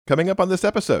Coming up on this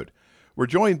episode, we're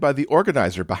joined by the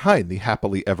organizer behind the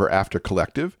Happily Ever After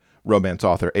Collective, romance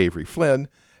author Avery Flynn,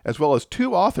 as well as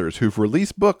two authors who've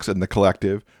released books in the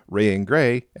collective, Rayan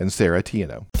Gray and Sarah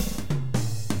Tiano.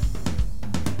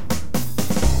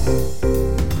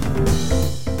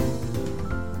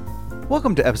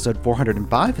 Welcome to episode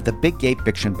 405 of the Big Gay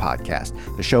Fiction Podcast,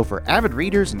 the show for avid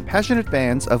readers and passionate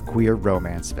fans of queer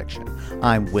romance fiction.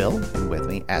 I'm Will, and with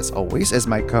me, as always, is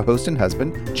my co-host and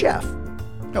husband, Jeff.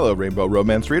 Hello, Rainbow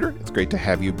Romance Reader. It's great to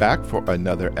have you back for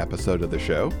another episode of the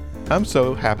show. I'm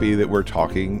so happy that we're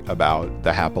talking about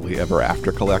the Happily Ever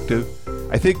After Collective.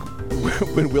 I think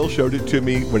when Will showed it to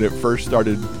me when it first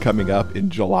started coming up in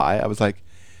July, I was like,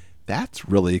 that's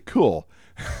really cool.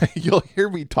 You'll hear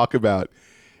me talk about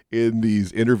in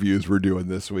these interviews we're doing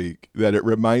this week that it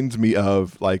reminds me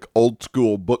of like old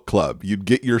school book club. You'd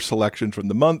get your selection from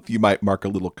the month. You might mark a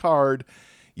little card.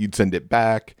 You'd send it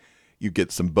back. You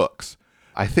get some books.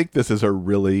 I think this is a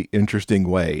really interesting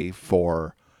way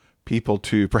for people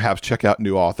to perhaps check out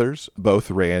new authors. Both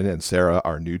Rayan and Sarah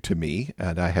are new to me,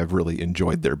 and I have really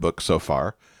enjoyed their books so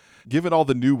far. Given all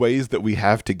the new ways that we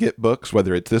have to get books,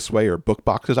 whether it's this way or book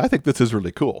boxes, I think this is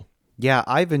really cool. Yeah,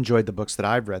 I've enjoyed the books that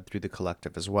I've read through the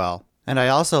collective as well. And I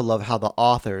also love how the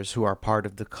authors who are part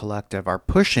of the collective are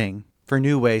pushing for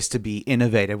new ways to be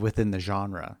innovative within the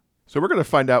genre. So we're going to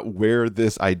find out where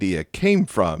this idea came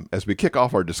from as we kick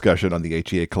off our discussion on the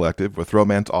HEA Collective with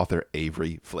romance author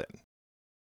Avery Flynn.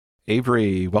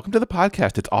 Avery, welcome to the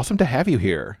podcast. It's awesome to have you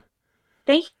here.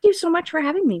 Thank you so much for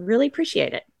having me. Really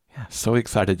appreciate it. Yeah, so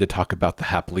excited to talk about the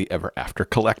Happily Ever After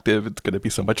Collective. It's going to be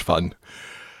so much fun.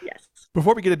 Yes.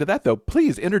 Before we get into that, though,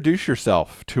 please introduce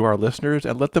yourself to our listeners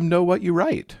and let them know what you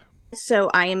write.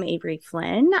 So I am Avery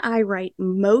Flynn. I write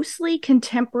mostly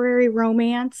contemporary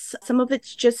romance. Some of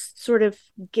it's just sort of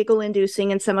giggle-inducing,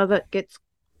 and some of it gets,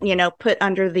 put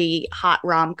under the hot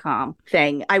rom-com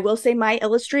thing. I will say my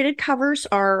illustrated covers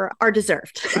are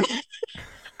deserved.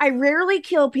 I rarely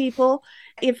kill people.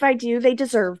 If I do, they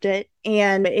deserved it.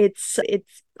 And it's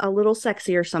a little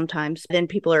sexier sometimes than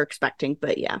people are expecting.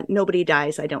 But yeah, nobody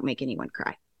dies. I don't make anyone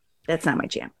cry. That's not my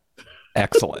jam.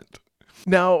 Excellent.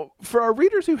 Now, for our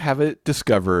readers who haven't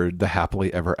discovered the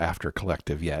Happily Ever After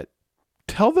Collective yet,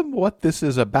 tell them what this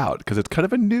is about, because it's kind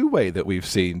of a new way that we've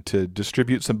seen to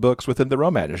distribute some books within the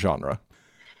romance genre.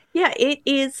 Yeah, it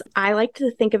is. I like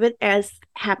to think of it as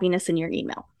happiness in your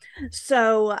email.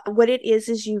 So what it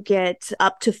is you get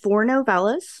up to 4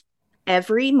 novellas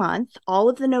every month. All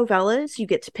of the novellas, you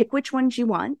get to pick which ones you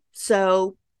want.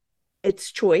 So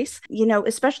it's choice,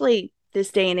 especially this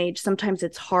day and age. Sometimes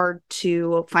it's hard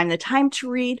to find the time to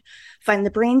read, find the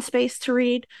brain space to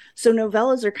read. So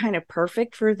novellas are kind of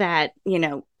perfect for that,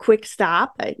 quick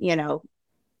stop, an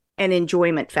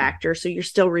enjoyment factor. So you're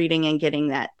still reading and getting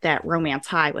that romance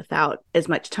high without as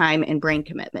much time and brain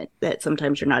commitment that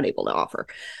sometimes you're not able to offer.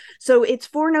 So it's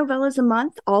 4 novellas a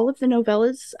month. All of the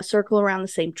novellas circle around the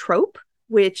same trope,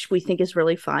 which we think is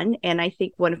really fun. And I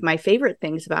think one of my favorite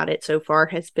things about it so far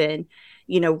has been,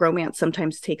 romance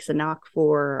sometimes takes a knock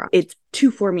for it's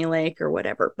too formulaic or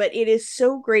whatever. But it is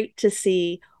so great to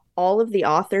see all of the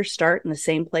authors start in the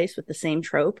same place with the same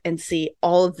trope and see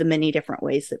all of the many different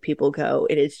ways that people go.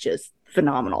 It is just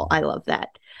phenomenal. I love that.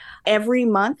 Every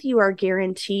month you are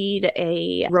guaranteed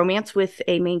a romance with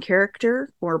a main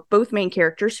character or both main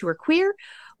characters who are queer.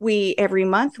 Every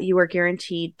month you are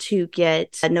guaranteed to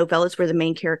get novellas where the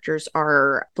main characters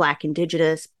are Black,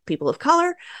 Indigenous, people of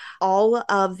color. All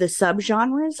of the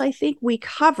subgenres, I think, we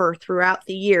cover throughout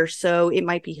the year. So it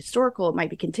might be historical, it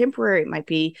might be contemporary, it might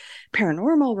be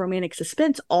paranormal, romantic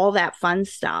suspense, all that fun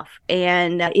stuff.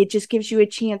 And it just gives you a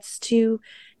chance to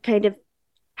kind of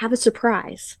have a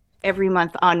surprise every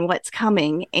month on what's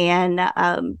coming and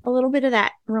a little bit of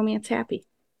that romance happy.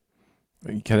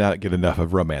 You cannot get enough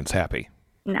of romance happy.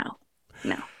 No.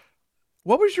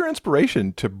 What was your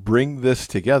inspiration to bring this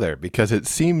together? Because it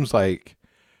seems like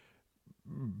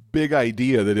big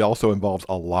idea that it also involves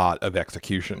a lot of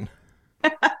execution.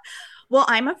 Well,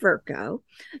 I'm a Virgo,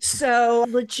 so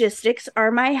logistics are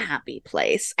my happy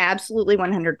place. Absolutely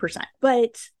 100%.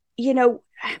 But,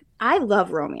 I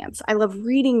love romance. I love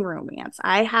reading romance.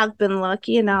 I have been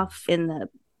lucky enough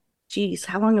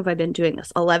how long have I been doing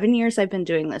this? 11 years I've been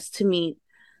doing this to meet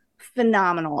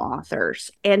phenomenal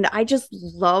authors. And I just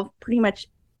love pretty much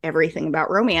everything about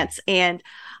romance. And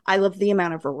I love the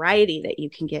amount of variety that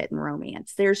you can get in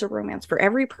romance. There's a romance for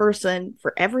every person,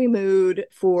 for every mood,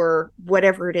 for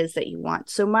whatever it is that you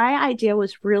want. So my idea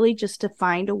was really just to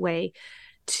find a way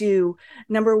to,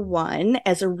 number one,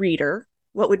 as a reader,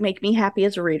 what would make me happy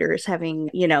as a reader is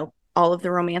having, all of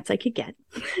the romance I could get.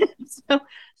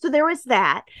 So there was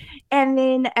that. And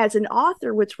then as an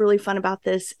author, what's really fun about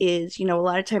this is, a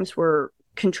lot of times we're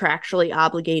contractually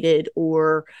obligated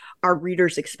or our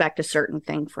readers expect a certain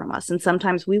thing from us. And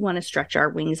sometimes we want to stretch our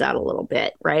wings out a little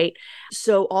bit, right?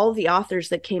 So all of the authors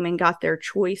that came in got their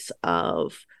choice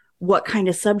of what kind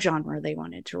of subgenre they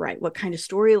wanted to write, what kind of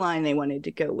storyline they wanted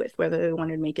to go with, whether they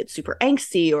wanted to make it super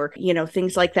angsty or,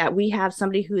 things like that. We have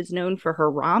somebody who is known for her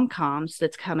rom-coms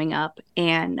that's coming up,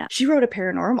 and she wrote a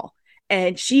paranormal.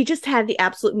 And she just had the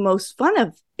absolute most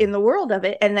fun in the world of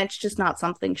it. And that's just not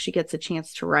something she gets a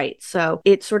chance to write. So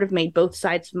it sort of made both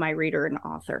sides of my reader and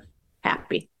author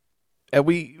happy. And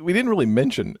we didn't really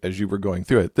mention as you were going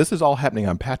through it, this is all happening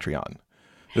on Patreon.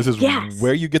 This is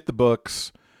where you get the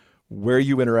books, where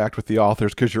you interact with the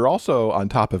authors, because you're also, on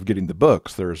top of getting the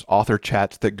books, there's author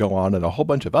chats that go on and a whole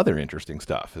bunch of other interesting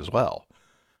stuff as well.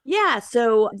 Yeah,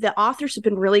 so the authors have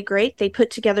been really great. They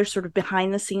put together sort of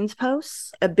behind the scenes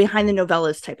posts, behind the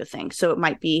novellas type of thing. So it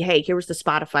might be, hey, here was the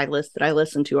Spotify list that I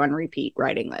listened to on repeat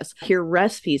writing this. Here are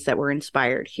recipes that were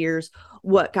inspired. Here's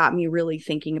what got me really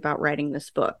thinking about writing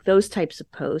this book. Those types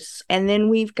of posts. And then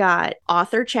we've got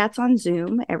author chats on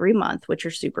Zoom every month, which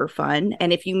are super fun.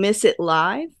 And if you miss it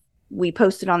live, we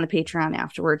post it on the Patreon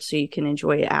afterwards so you can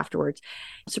enjoy it afterwards.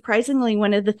 Surprisingly,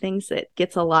 one of the things that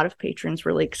gets a lot of patrons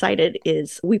really excited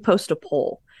is we post a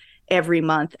poll every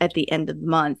month at the end of the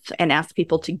month and ask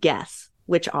people to guess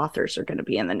which authors are going to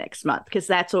be in the next month, because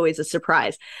that's always a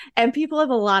surprise. And people have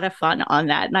a lot of fun on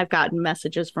that. And I've gotten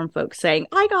messages from folks saying,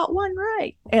 I got one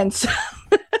right. And so,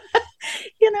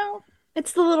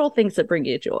 it's the little things that bring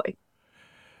you joy.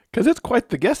 Because it's quite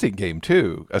the guessing game,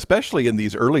 too, especially in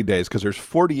these early days, because there's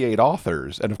 48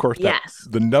 authors. And, of course,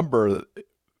 the number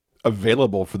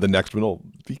available for the next one will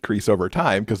decrease over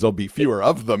time because there'll be fewer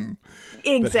of them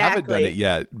that haven't done it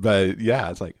yet. But, yeah,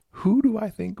 it's like, who do I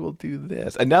think will do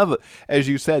this? And now, as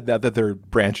you said, now that they're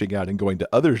branching out and going to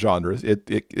other genres,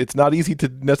 it's not easy to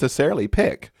necessarily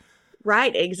pick.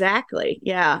 Right, exactly.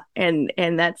 Yeah. And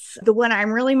that's the one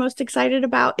I'm really most excited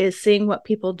about, is seeing what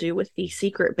people do with the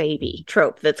secret baby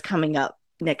trope that's coming up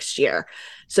next year.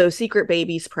 So secret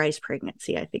baby surprise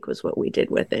pregnancy, I think, was what we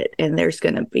did with it. And there's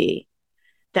going to be,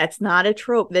 that's not a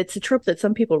trope. That's a trope that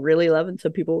some people really love and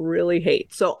some people really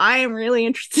hate. So I am really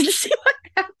interested to see what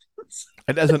happens.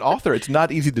 And as an author, it's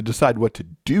not easy to decide what to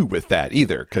do with that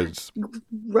either, because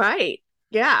right.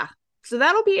 Yeah. So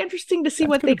that'll be interesting to see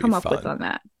what they come up with on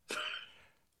that.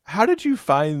 How did you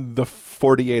find the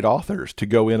 48 authors to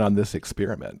go in on this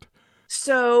experiment?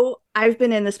 So I've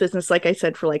been in this business, like I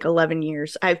said, for like 11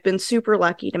 years. I've been super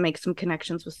lucky to make some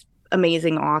connections with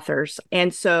amazing authors.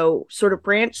 And so sort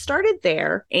of started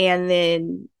there, and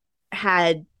then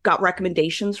got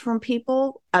recommendations from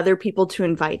other people to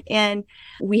invite in.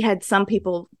 We had some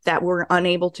people that were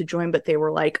unable to join, but they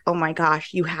were like, oh my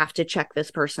gosh, you have to check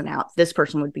this person out. This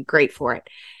person would be great for it.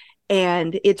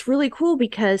 And it's really cool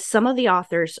because some of the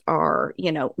authors are,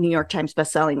 New York Times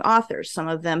bestselling authors. Some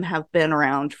of them have been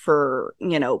around for,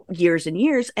 years and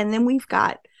years. And then we've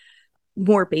got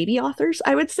more baby authors,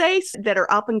 I would say, that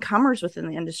are up and comers within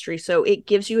the industry. So it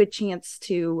gives you a chance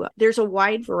there's a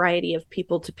wide variety of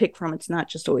people to pick from. It's not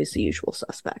just always the usual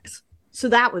suspects. So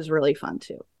that was really fun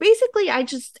too. Basically, I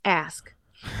just ask.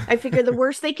 I figure the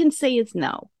worst they can say is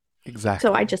no. Exactly.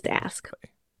 So I just ask.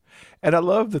 And I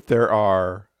love that there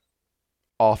are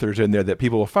authors in there that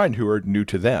people will find who are new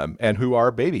to them and who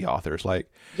are baby authors, like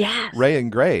Ray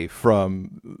and Gray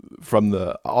from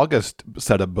the August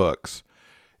set of books.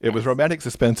 It was romantic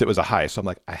suspense. It was a heist. So I'm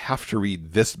like, I have to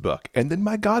read this book. And then,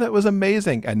 my God, it was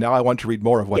amazing. And now I want to read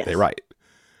more of what they write.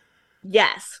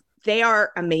 Yes, they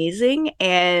are amazing.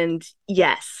 And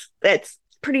yes, that's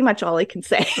pretty much all I can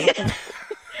say. And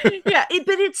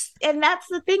that's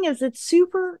the thing is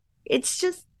it's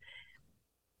just,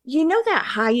 that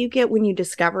high you get when you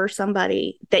discover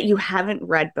somebody that you haven't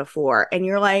read before, and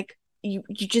you're like,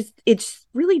 it's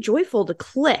really joyful to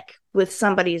click with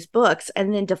somebody's books,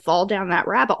 and then to fall down that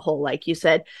rabbit hole, like you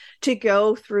said, to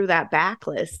go through that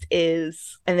backlist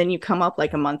and then you come up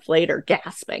like a month later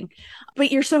gasping,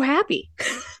 but you're so happy.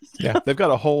 Yeah, they've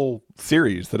got a whole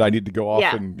series that I need to go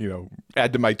off and,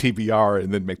 add to my TBR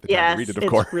and then make the time to read it, of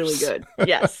course. It's really good.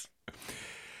 Yes.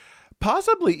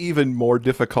 Possibly even more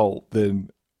difficult than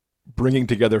bringing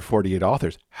together 48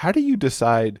 authors. How do you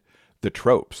decide the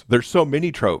tropes? There's so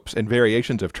many tropes and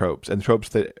variations of tropes, and tropes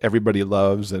that everybody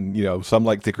loves, and some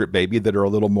like Secret Baby that are a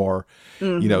little more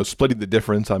splitting the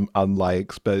difference on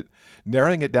likes, but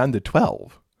narrowing it down to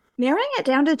 12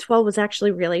 was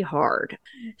actually really hard.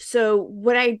 So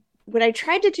what I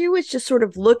tried to do was just sort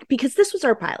of look, because this was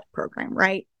our pilot program,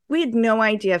 right? we had no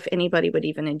idea if anybody would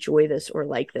even enjoy this or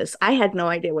like this. I had no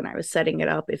idea when I was setting it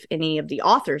up if any of the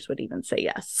authors would even say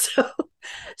yes.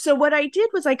 So what I did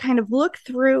was I kind of looked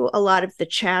through a lot of the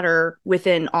chatter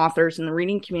within authors in the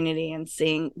reading community and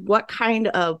seeing what kind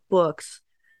of books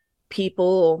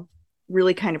people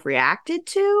really kind of reacted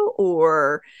to,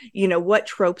 or, you know, what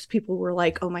tropes people were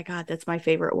like, oh my God, that's my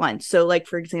favorite one. So like,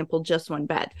 for example, Just One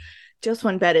Bed. Just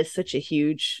One Bed is such a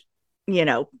huge, you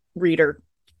know, reader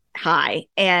high.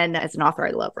 And as an author, I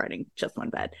love writing Just One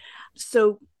Bed.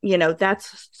 So, you know,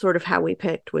 that's sort of how we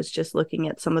picked, was just looking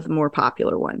at some of the more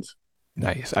popular ones.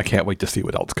 Nice. I can't wait to see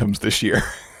what else comes this year.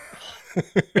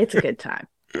 It's a good time.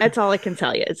 That's all I can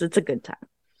tell you, is it's a good time.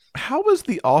 How was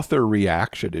the author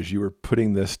reaction as you were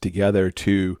putting this together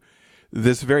to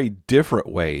this very different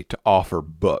way to offer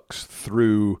books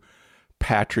through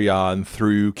Patreon,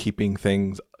 through keeping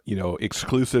things, you know,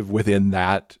 exclusive within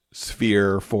that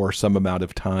sphere for some amount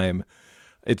of time?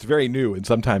 It's very new, and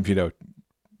sometimes, you know,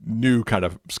 new kind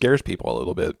of scares people a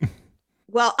little bit.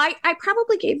 Well, I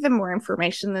probably gave them more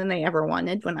information than they ever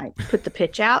wanted when I put the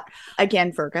pitch out.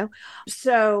 Again, Virgo.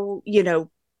 So, you know,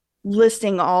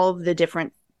 listing all of the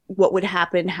different, what would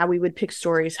happen, how we would pick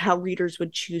stories, how readers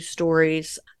would choose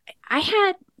stories. I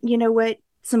had, you know what,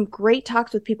 some great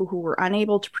talks with people who were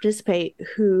unable to participate,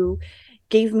 who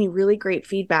gave me really great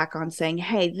feedback on saying,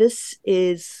 hey, this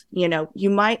is, you know, you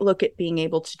might look at being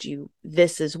able to do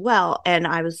this as well. And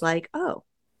I was like, oh,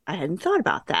 I hadn't thought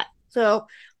about that. So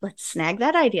let's snag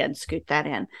that idea and scoot that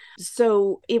in.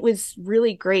 So it was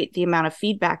really great, the amount of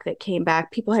feedback that came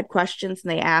back. People had questions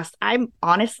and they asked. I'm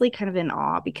honestly kind of in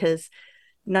awe, because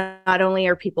not only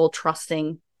are people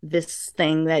trusting this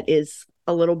thing that is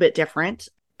a little bit different,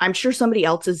 I'm sure somebody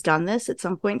else has done this at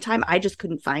some point in time. I just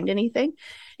couldn't find anything.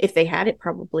 If they had, it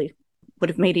probably would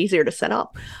have made easier to set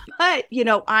up. But, you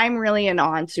know, I'm really in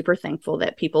awe and super thankful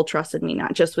that people trusted me,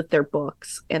 not just with their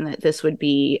books, and that this would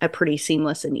be a pretty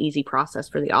seamless and easy process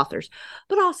for the authors,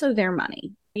 but also their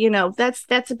money. You know, that's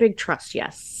a big trust,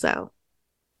 yes. So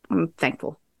I'm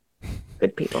thankful.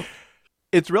 Good people.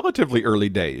 It's relatively early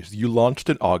days. You launched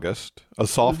in August, a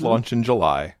soft launch in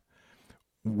July.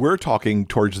 We're talking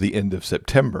towards the end of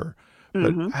September.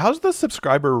 But how's the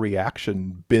subscriber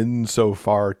reaction been so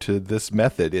far to this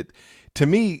method? It, to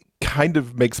me, kind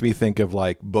of makes me think of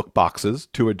like book boxes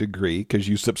to a degree, because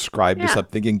you subscribe to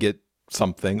something and get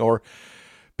something. Or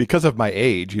because of my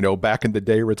age, you know, back in the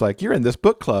day where it's like, you're in this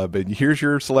book club and here's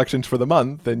your selections for the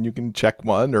month and you can check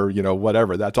one, or, you know,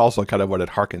 whatever. That's also kind of what it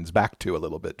harkens back to a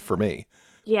little bit for me.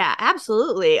 Yeah,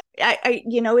 absolutely. I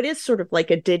you know, it is sort of like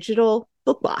a digital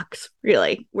book box,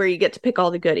 really, where you get to pick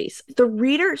all the goodies. The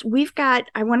readers, we've got,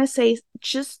 I want to say,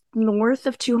 just north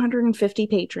of 250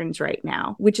 patrons right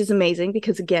now, which is amazing,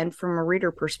 because again, from a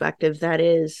reader perspective,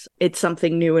 it's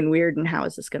something new and weird, and how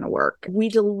is this going to work? We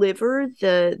deliver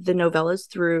the novellas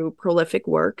through Prolific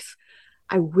Works.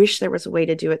 I wish there was a way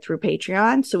to do it through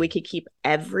Patreon so we could keep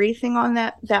everything on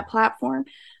that platform.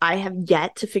 I have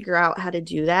yet to figure out how to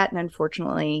do that, and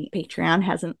unfortunately, Patreon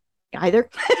hasn't either.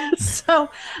 So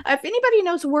if anybody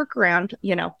knows a workaround,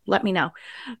 you know, let me know.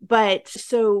 But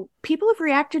so people have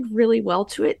reacted really well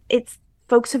to it.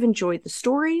 Folks have enjoyed the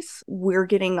stories. We're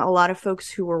getting a lot of folks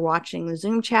who are watching the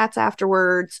Zoom chats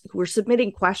afterwards, who are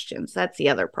submitting questions. That's the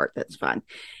other part that's fun,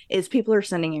 is people are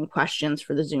sending in questions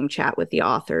for the Zoom chat with the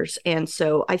authors. And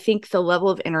so I think the level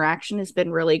of interaction has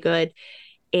been really good.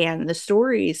 And the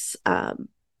stories are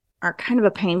kind of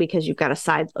a pain because you've got to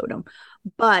sideload them.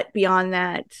 But beyond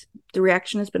that, the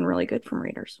reaction has been really good from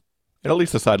readers. And at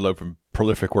least the sideload from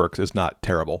Prolific Works is not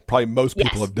terrible. Probably most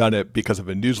people have done it because of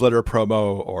a newsletter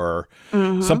promo or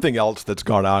something else that's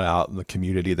gone out in the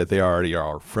community that they already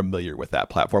are familiar with that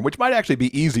platform, which might actually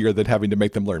be easier than having to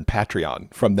make them learn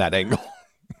Patreon from that angle.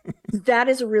 That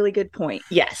is a really good point.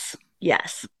 Yes,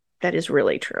 that is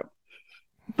really true.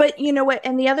 But you know what?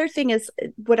 And the other thing is,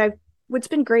 what's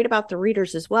been great about the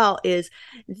readers as well is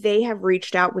they have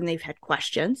reached out when they've had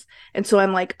questions. And so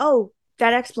I'm like, oh,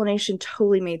 that explanation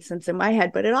totally made sense in my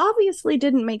head, but it obviously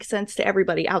didn't make sense to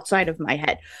everybody outside of my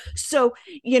head. So,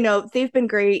 you know, they've been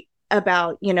great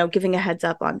about, you know, giving a heads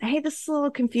up on, hey, this is a little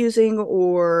confusing,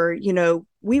 or, you know,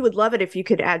 we would love it if you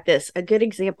could add this. A good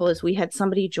example is we had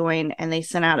somebody join and they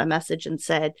sent out a message and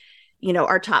said, you know,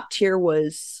 our top tier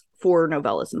was 4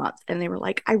 novellas a month. And they were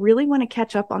like, I really want to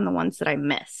catch up on the ones that I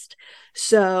missed.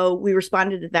 So we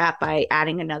responded to that by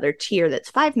adding another tier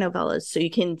that's 5 novellas. So you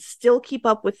can still keep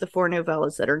up with the 4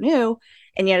 novellas that are new,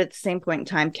 and yet at the same point in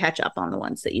time, catch up on the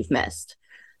ones that you've missed.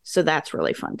 So that's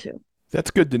really fun too. That's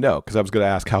good to know, because I was going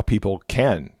to ask how people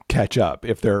can catch up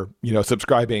if they're, you know,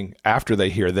 subscribing after they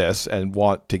hear this and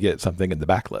want to get something in the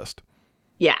backlist.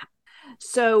 Yeah.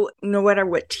 So no matter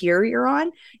what tier you're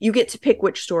on, you get to pick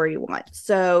which story you want.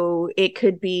 So it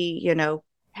could be,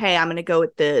 hey, I'm going to go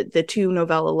at the 2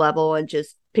 novella level and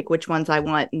just pick which ones I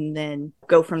want and then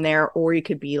go from there. Or you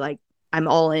could be like, I'm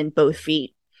all in both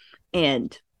feet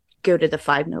and go to the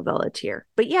 5 novella tier.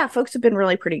 But yeah, folks have been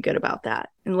really pretty good about that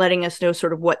and letting us know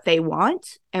sort of what they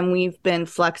want. And we've been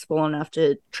flexible enough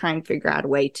to try and figure out a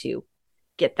way to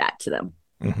get that to them.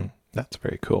 Mm-hmm. That's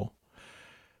very cool.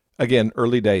 Again,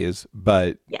 early days,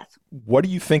 but yes. What are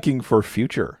you thinking for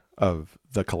future of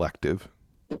the collective?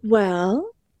 Well,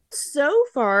 so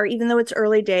far, even though it's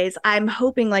early days, I'm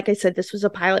hoping, like I said, this was a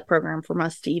pilot program for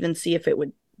us to even see if it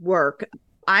would work.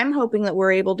 I'm hoping that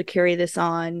we're able to carry this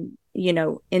on,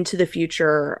 into the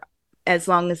future as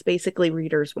long as basically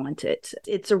readers want it.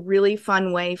 It's a really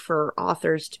fun way for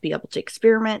authors to be able to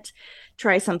experiment,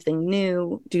 try something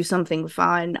new, do something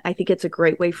fun. I think it's a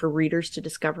great way for readers to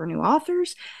discover new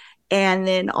authors and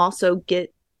then also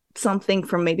get something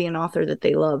from maybe an author that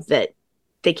they love that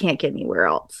they can't get anywhere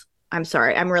else. I'm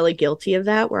sorry, I'm really guilty of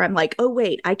that, where I'm like, oh,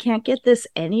 wait, I can't get this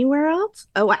anywhere else?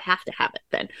 Oh, I have to have it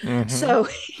then. Mm-hmm. So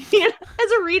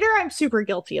as a reader, I'm super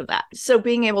guilty of that. So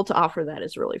being able to offer that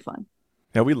is really fun.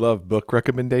 Now, we love book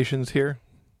recommendations here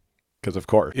because, of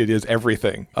course, it is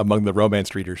everything among the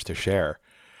romance readers to share.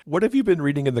 What have you been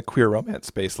reading in the queer romance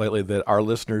space lately that our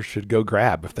listeners should go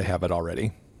grab if they haven't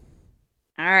already?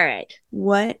 All right.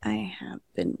 What I have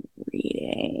been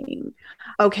reading.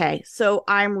 Okay, so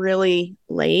I'm really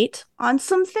late on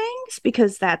some things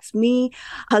because that's me.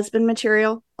 Husband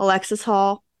material, Alexis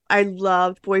Hall. I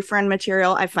loved boyfriend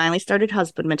material. I finally started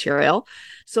husband material.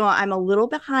 So I'm a little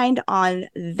behind on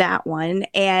that one.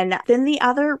 And then the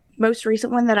other most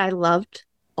recent one that I loved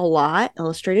a lot,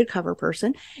 illustrated cover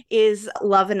person, is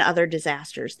Love and Other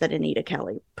Disasters that Anita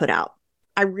Kelly put out.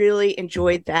 I really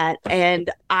enjoyed that. And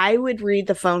I would read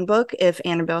the phone book if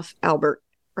Annabelle Albert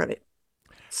wrote it.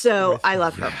 So I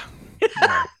love her.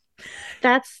 Yeah.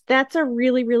 That's a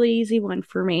really, really easy one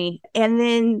for me. And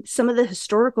then some of the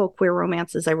historical queer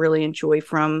romances I really enjoy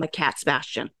from Cat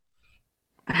Sebastian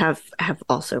have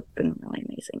also been really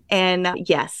amazing. And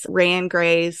yes, Rayanne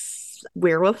Gray's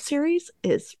Werewolf series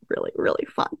is really, really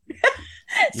fun.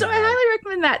 So yeah. I highly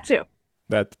recommend that too.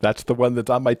 That's the one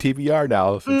that's on my TBR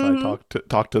now. Since I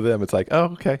talked to them, it's like, oh,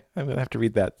 okay, I'm gonna have to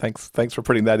read that. Thanks for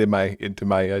putting that into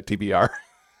my TBR.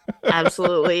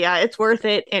 Absolutely, yeah, it's worth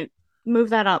it. And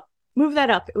move that up.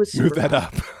 It was super fun.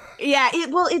 Up. Yeah,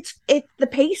 it's the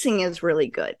pacing is really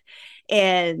good,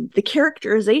 and the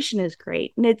characterization is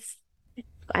great, and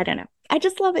I don't know. I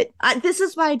just love it. This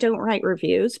is why I don't write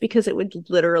reviews, because it would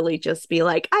literally just be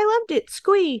like, I loved it,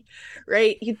 squee,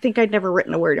 right? You'd think I'd never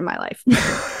written a word in my life.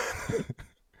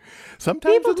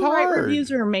 Sometimes people it's who hard. Write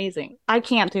reviews are amazing. I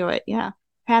can't do it. Yeah,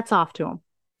 hats off to them.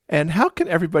 And how can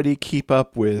everybody keep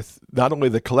up with not only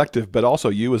the collective, but also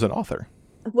you as an author?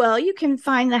 Well, you can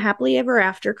find the Happily Ever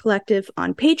After Collective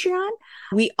on Patreon.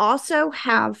 We also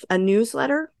have a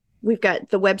newsletter. We've got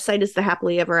the website is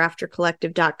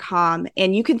thehappilyeveraftercollective.com,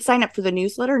 and you can sign up for the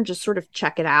newsletter and just sort of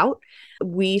check it out.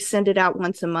 We send it out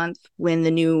once a month when the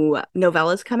new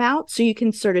novellas come out, so you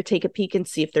can sort of take a peek and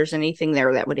see if there's anything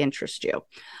there that would interest you.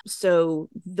 So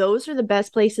those are the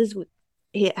best places.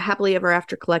 Happily Ever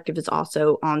After Collective is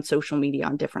also on social media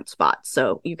on different spots,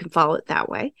 so you can follow it that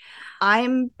way.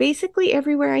 I'm basically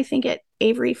everywhere, I think, at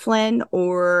Avery Flynn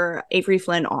or Avery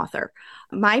Flynn Author.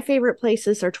 My favorite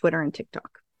places are Twitter and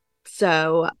TikTok.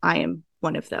 So I am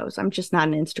one of those. I'm just not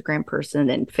an Instagram person,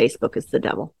 and Facebook is the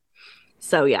devil.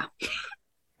 So yeah.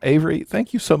 Avery,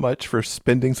 thank you so much for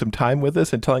spending some time with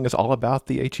us and telling us all about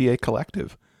the HEA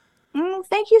Collective.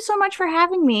 Thank you so much for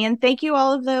having me. And thank you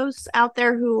all of those out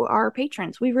there who are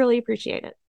patrons. We really appreciate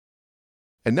it.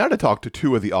 And now to talk to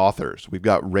two of the authors. We've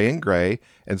got Rayanne Gray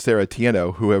and Sarah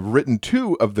Tieno, who have written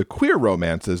 2 of the queer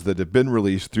romances that have been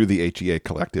released through the HEA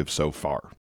Collective so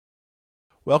far.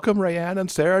 Welcome, Rayanne and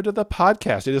Sarah, to the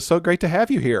podcast. It is so great to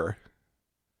have you here.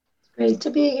 Great to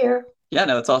be here. Yeah,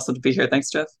 no, it's awesome to be here.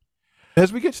 Thanks, Jeff.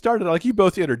 As we get started, I'd like you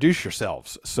both to introduce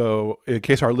yourselves. So in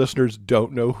case our listeners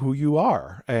don't know who you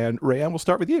are, and Rayanne, we'll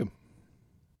start with you.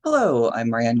 Hello, I'm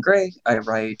Rayanne Gray. I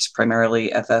write primarily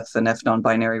FF and F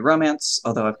non-binary romance,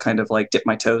 although I've kind of dipped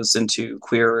my toes into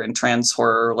queer and trans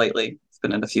horror lately. I've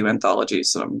been in a few anthologies,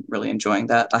 so I'm really enjoying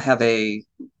that. I have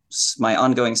my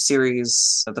ongoing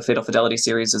series, the Fatal Fidelity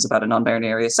series, is about a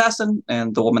non-binary assassin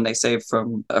and the woman they saved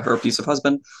from her abusive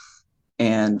husband.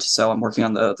 And so I'm working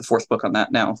on the 4th book on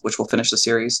that now, which will finish the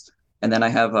series. And then I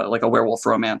have a werewolf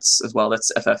romance as well.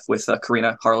 That's FF with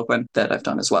Karina Harlequin that I've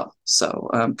done as well.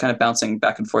 So I'm kind of bouncing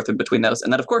back and forth in between those.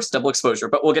 And then, of course, Double Exposure,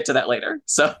 but we'll get to that later.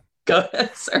 So go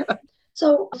ahead, Sarah.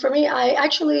 So for me,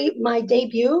 my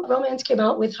debut romance came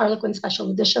out with Harlequin Special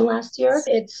Edition last year.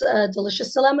 It's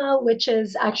Delicious Dilemma, which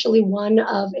is actually one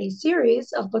of a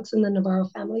series of books in the Navarro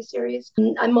family series.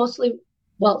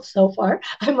 So far,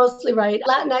 I mostly write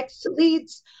Latinx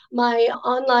leads. My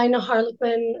online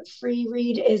Harlequin free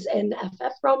read is an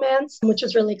FF romance, which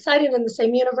is really exciting in the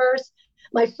same universe.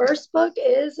 My first book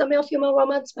is a male-female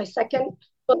romance. My second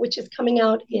book, which is coming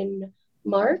out in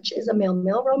March, is a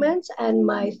male-male romance. And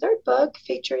my third book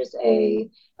features a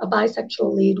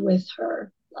bisexual lead with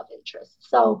her love interest.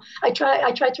 So I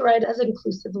try to write as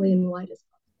inclusively and wide as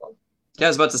possible. Yeah, I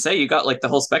was about to say, you got like the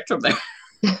whole spectrum there.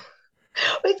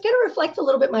 It's going to reflect a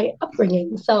little bit my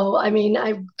upbringing. So, I mean,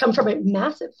 I come from a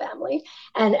massive family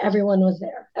and everyone was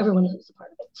there. Everyone was a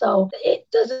part of it. So it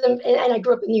doesn't, and I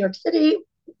grew up in New York City,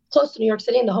 close to New York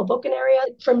City in the Hoboken area.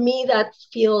 For me, that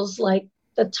feels like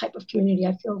the type of community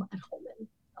I feel at home in.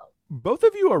 So. Both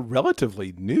of you are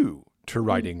relatively new to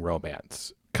writing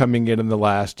romance, coming in the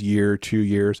last year, 2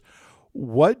 years.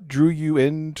 What drew you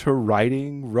into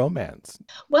writing romance?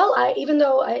 Well, even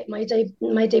though my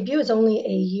debut is only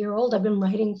a year old, I've been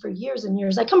writing for years and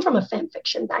years. I come from a fan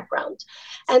fiction background.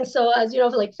 And so, as you know,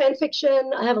 like fan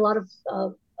fiction, I have a lot of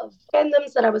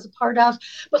fandoms that I was a part of.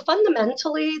 But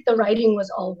fundamentally, the writing was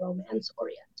all romance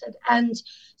oriented. And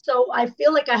so I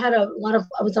feel like I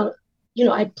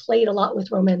played a lot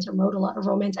with romance and wrote a lot of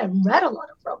romance and read a lot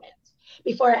of romance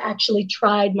before I actually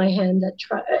tried my hand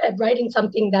at writing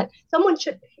something that someone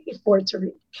should pay for to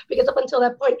read. Because up until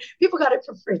that point, people got it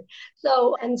for free.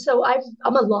 So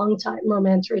I'm a long time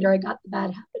romance reader. I got the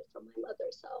bad habit from my mother,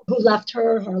 who left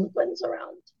her Harlequins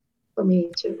around for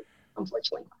me to,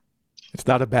 unfortunately. It's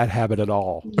not a bad habit at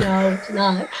all. No, it's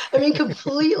not. I mean,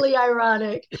 completely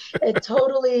ironic. It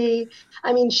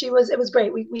was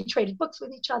great. We traded books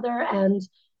with each other, and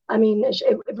I mean,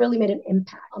 it really made an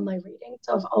impact on my reading.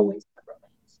 So I've always loved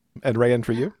romance. And Rayan,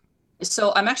 for you?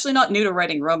 So I'm actually not new to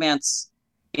writing romance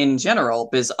in general,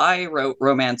 because I wrote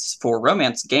romance for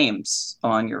romance games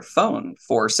on your phone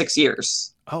for 6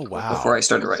 years. Oh, wow. Before I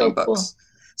started writing books. Cool.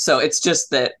 So it's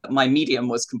just that my medium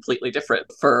was completely different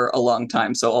for a long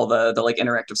time. So all the like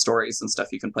interactive stories and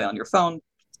stuff you can play on your phone.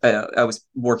 I was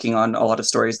working on a lot of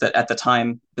stories that at the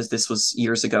time, because this was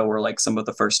years ago, were like some of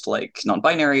the first like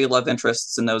non-binary love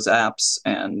interests in those apps,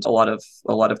 and a lot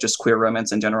of just queer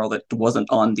romance in general that wasn't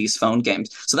on these phone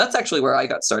games. So that's actually where I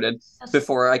got started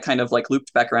before I kind of like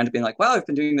looped back around to being like, wow, I've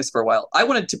been doing this for a while. I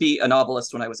wanted to be a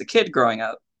novelist when I was a kid growing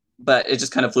up, but it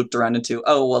just kind of looped around into,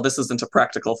 oh, well, this isn't a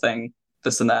practical thing,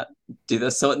 this and that, do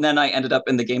this. So and then I ended up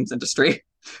in the games industry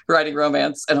writing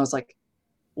romance, and I was like,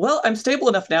 well, I'm stable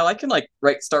enough now. I can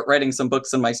start writing some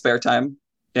books in my spare time.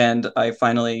 And I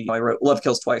wrote Love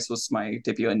Kills Twice was my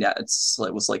debut. And yeah,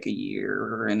 it was like a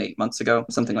year and 8 months ago,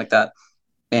 something like that.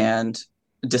 And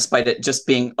despite it just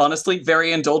being honestly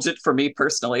very indulgent for me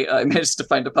personally, I managed to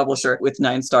find a publisher with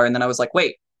 9-star. And then I was like,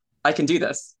 wait, I can do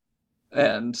this.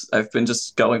 And I've been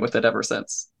just going with it ever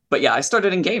since. But yeah, I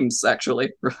started in games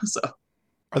actually. So.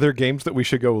 Are there games that we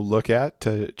should go look at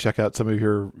to check out some of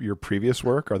your previous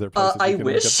work? Are there places I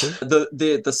wish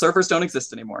the servers don't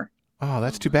exist anymore. Oh,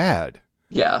 that's too bad.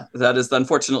 Yeah, that is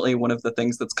unfortunately one of the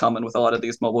things that's common with a lot of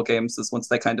these mobile games is once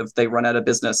they run out of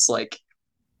business, like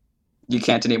you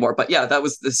can't anymore. But yeah,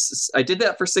 I did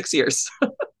that for 6 years.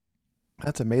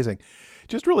 That's amazing.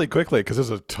 Just really quickly, because this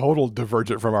is a total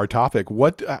divergent from our topic.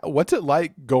 What's it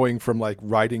like going from like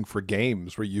writing for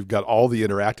games where you've got all the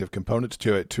interactive components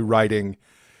to it to writing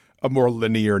a more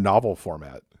linear novel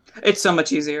format? It's so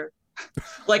much easier.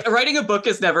 Like writing a book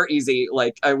is never easy.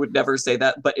 Like I would never say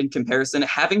that, but in comparison,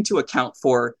 having to account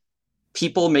for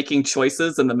people making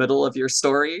choices in the middle of your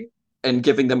story and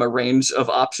giving them a range of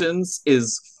options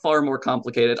is far more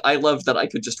complicated. I loved that I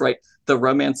could just write the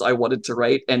romance I wanted to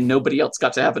write and nobody else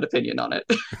got to have an opinion on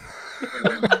it.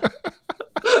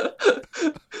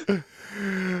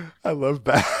 I love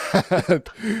that.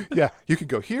 Yeah, you can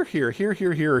go here, or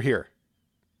here.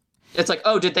 It's like,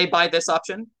 oh, did they buy this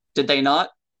option? Did they not?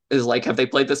 Is like, have they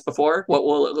played this before? What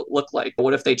will it look like?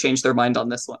 What if they change their mind on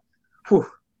this one? Whew.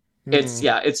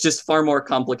 It's just far more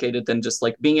complicated than just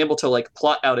like being able to like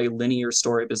plot out a linear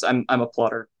story, because I'm a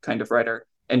plotter kind of writer,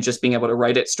 and just being able to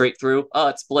write it straight through. Oh,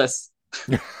 it's bliss.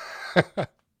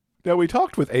 Now, we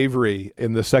talked with Avery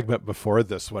in the segment before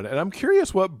this one, and I'm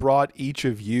curious what brought each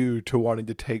of you to wanting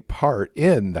to take part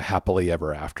in the Happily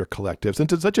Ever After Collective,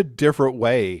 since it's such a different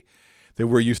way that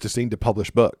we're used to seeing to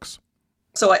publish books.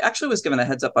 So I actually was given a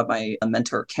heads up by my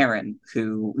mentor, Karen,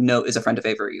 who is a friend of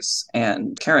Avery's.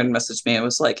 And Karen messaged me and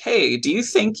was like, hey, do you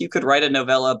think you could write a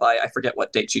novella by, I forget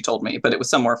what date she told me, but it was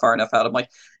somewhere far enough out. I'm like,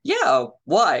 yeah,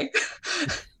 why?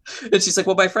 And she's like,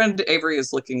 well, my friend Avery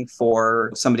is looking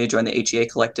for somebody to join the HEA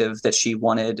collective, that she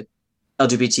wanted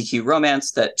LGBTQ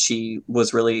romance, that she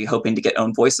was really hoping to get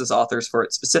Own Voices authors for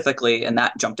it specifically. And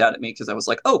that jumped out at me because I was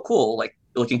like, oh, cool, like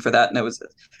looking for that.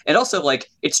 And also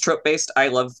like it's trope based.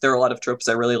 There are a lot of tropes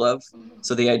I really love.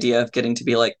 So the idea of getting to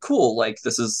be like, cool, like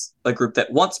this is a group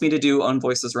that wants me to do Own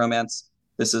Voices romance.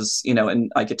 This is,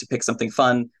 and I get to pick something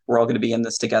fun. We're all going to be in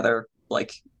this together.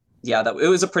 Like, yeah, it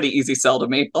was a pretty easy sell to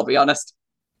me, I'll be honest.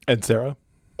 And Sarah?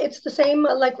 It's the same,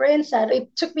 like Ryan said,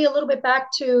 it took me a little bit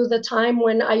back to the time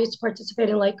when I used to participate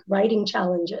in like writing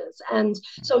challenges. And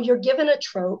so you're given a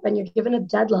trope and you're given a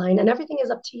deadline and everything is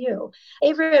up to you.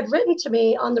 Avery had written to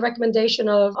me on the recommendation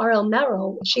of R.L.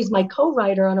 Merrill. She's my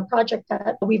co-writer on a project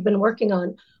that we've been working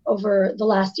on over the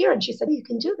last year. And she said, you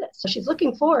can do this. So she's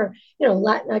looking for,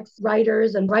 Latinx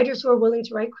writers and writers who are willing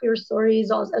to write queer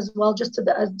stories as well, just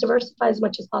to diversify as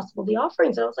much as possible the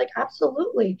offerings. And I was like,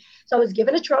 absolutely. So I was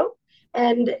given a trope.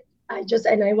 And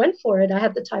I went for it. I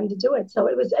had the time to do it. So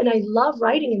and I love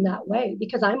writing in that way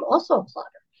because I'm also a plotter.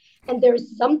 And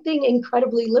there's something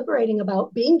incredibly liberating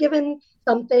about being given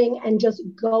something and just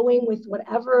going with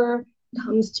whatever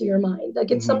comes to your mind.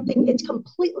 Like it's it's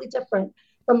completely different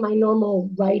from my normal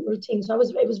writing routine. So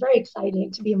it was very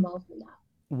exciting to be involved in that.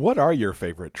 What are your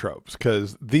favorite tropes?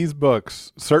 Because these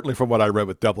books, certainly from what I read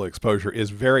with Double Exposure, is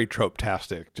very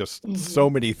trope-tastic. Just so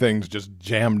many things just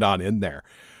jammed on in there.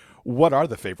 What are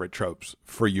the favorite tropes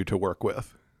for you to work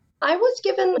with?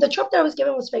 The trope that I was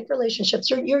given was fake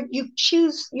relationships. You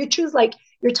choose like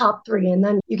your top 3, and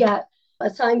then you get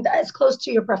assigned as close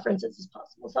to your preferences as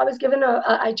possible. So I was given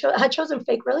I had chosen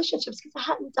fake relationships because I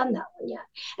hadn't done that one yet,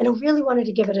 and I really wanted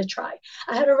to give it a try.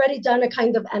 I had already done a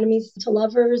kind of enemies to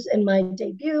lovers in my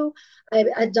debut. I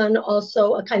had done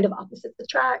also a kind of opposites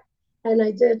attract. And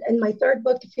I did, and my third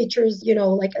book features,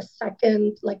 like a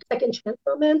second chance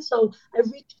romance. So I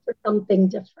reached for something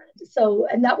different. So,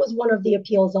 and that was one of the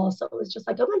appeals also. It was just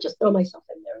like, I'm going to just throw myself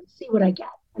in there and see what I get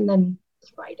and then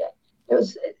just write it.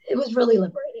 It was really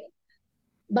liberating.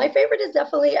 My favorite is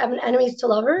definitely Enemies to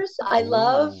Lovers. I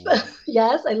love,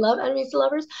 yes, I love Enemies to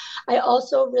Lovers. I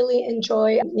also really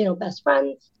enjoy, Best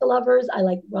Friends to Lovers. I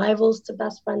like Rivals to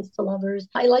Best Friends to Lovers.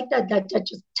 I like that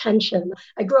just tension.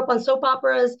 I grew up on soap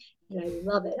operas and I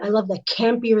love it. I love the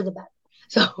campier the better.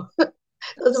 So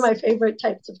those are my favorite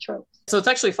types of tropes. So it's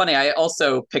actually funny. I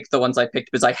also picked the ones I picked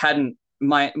because I hadn't,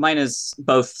 mine is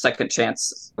both second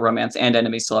chance romance and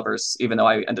enemies to lovers, even though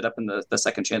I ended up in the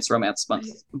second chance romance month.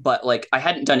 Right. But like I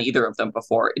hadn't done either of them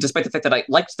before, despite the fact that I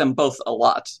liked them both a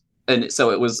lot. And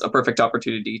so it was a perfect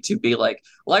opportunity to be like,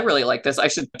 well, I really like this. I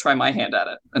should try my hand at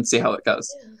it and see how it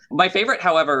goes. Yeah. My favorite,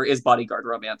 however, is bodyguard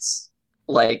romance.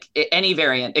 Like any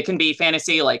variant. It can be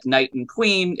fantasy, like knight and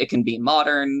queen. It can be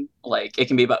modern. Like it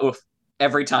can be about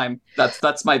every time.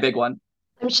 That's my big one.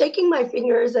 I'm shaking my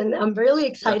fingers and I'm really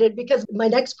excited because my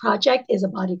next project is a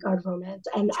bodyguard romance.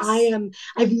 And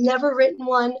I've never written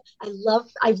one. I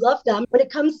love them. When it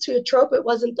comes to a trope, it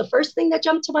wasn't the first thing that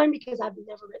jumped to mind because I've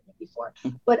never written it before.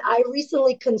 But I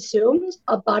recently consumed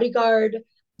a bodyguard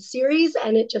series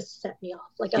and it just set me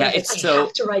off. Like I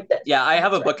have to write this. Yeah, I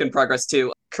have a book in progress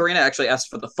too. Karina actually asked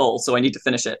for the full, so I need to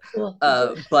finish it. Cool.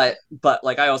 But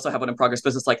like I also have one in progress,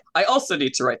 but it's like I also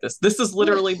need to write this. This is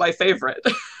literally my favorite.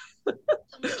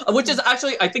 Which is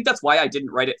actually, I think that's why I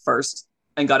didn't write it first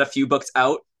and got a few books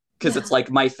out, because it's like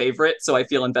my favorite, so I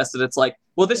feel invested. It's like,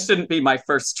 well, this shouldn't be my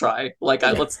first try. Like,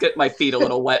 let's get my feet a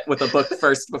little wet with a book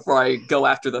first before I go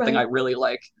after the thing I really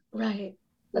like. Right.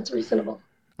 That's reasonable.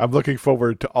 I'm looking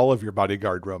forward to all of your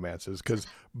bodyguard romances, because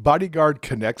bodyguard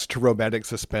connects to romantic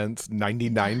suspense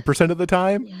 99% of the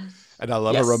time. Yes. And I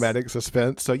love a romantic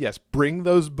suspense. So yes, bring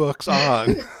those books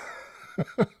on.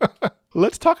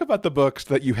 Let's talk about the books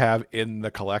that you have in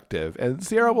the collective. And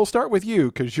Sierra, we'll start with you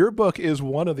because your book is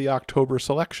one of the October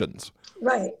selections.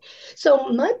 Right. So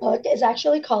my book is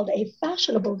actually called A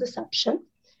Fashionable Deception.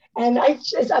 And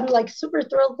I'm like super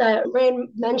thrilled that Ryan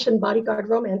mentioned bodyguard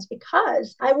romance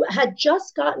because I had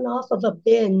just gotten off of a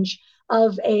binge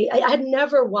of I had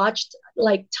never watched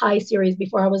like Thai series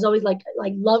before. I was always like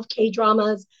love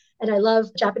K-dramas. And I love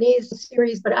Japanese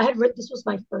series, but this was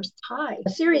my first Thai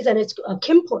series, and it's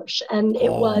Kim Porsche, and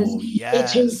it was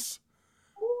yes. It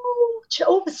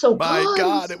was so my good.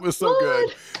 God, it was so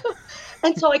good.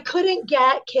 And so I couldn't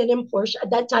get Kim and Porsche,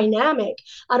 that dynamic,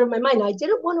 out of my mind. I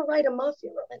didn't want to write a mafia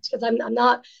romance because I'm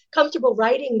not comfortable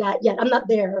writing that yet. I'm not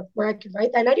there where I could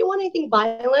write that, and I didn't want anything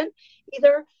violent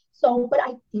either. So, but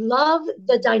I love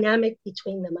the dynamic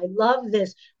between them. I love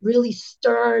this really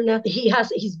stern,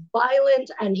 he's violent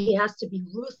and he has to be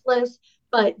ruthless,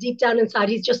 but deep down inside,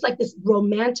 he's just like this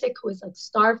romantic who is like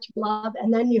starved for love.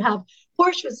 And then you have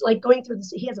Porsche, who's like going through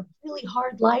this. He has a really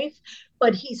hard life,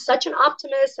 but he's such an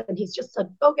optimist, and he's just a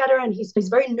go-getter, and he's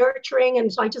very nurturing.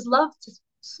 And so I just love to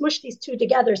smush these two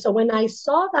together. So when I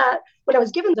saw that, when I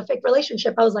was given the fake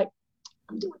relationship, I was like,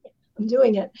 I'm doing it. I'm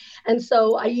doing it. And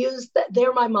so I used that.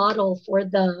 They're my model for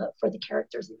the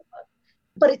characters in the book.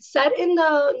 But it's set in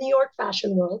the New York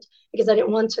fashion world because I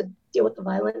didn't want to deal with the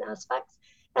violent aspects.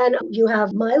 And you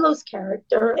have Milo's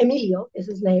character, Emilio is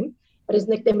his name, but his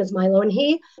nickname is Milo. And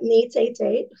he needs a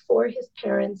date for his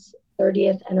parents'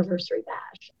 30th anniversary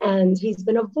bash. And he's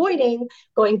been avoiding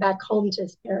going back home to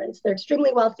his parents. They're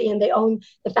extremely wealthy and they own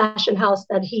the fashion house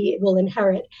that he will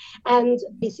inherit. And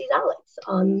he sees Alex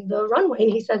on the runway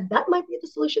and he says, that might be the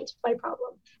solution to my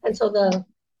problem. And so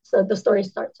the story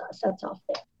sets off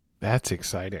there. That's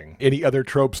exciting. Any other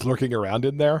tropes lurking around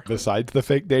in there besides the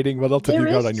fake dating? What else have you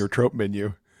got on your trope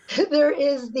menu? There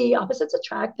is the opposites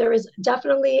attract. There is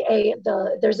definitely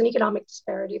there's an economic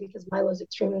disparity because Milo's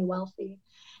extremely wealthy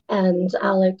and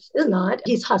Alex is not.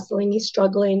 He's hustling, he's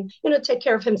struggling, to take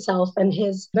care of himself and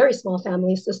his very small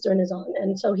family, his sister and his aunt.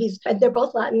 And so they're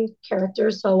both Latin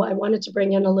characters. So I wanted to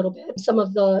bring in a little bit some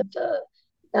of the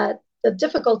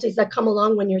difficulties that come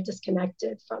along when you're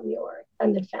disconnected from your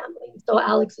extended family. So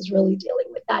Alex is really dealing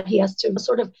with that. He has to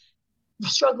sort of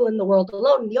struggle in the world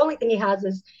alone. The only thing he has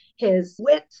is his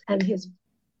wit and his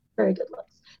very good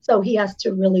looks. So he has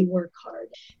to really work hard.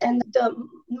 And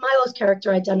Milo's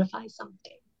character identifies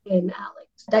something in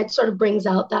Alex that sort of brings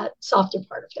out that softer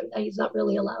part of him that he's not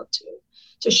really allowed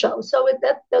to show. So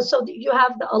you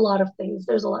have a lot of things.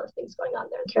 There's a lot of things going on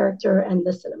there. Character and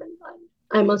the cinnamon bun.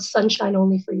 I'm a sunshine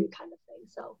only for you kind of thing.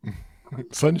 So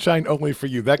sunshine only for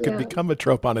you. That could become a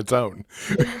trope on its own.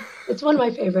 It's one of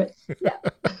my favorites. Yeah.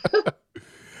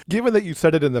 Given that you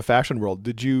said it in the fashion world,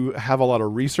 did you have a lot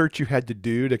of research you had to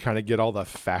do to kind of get all the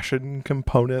fashion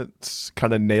components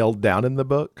kind of nailed down in the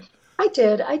book? I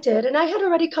did. And I had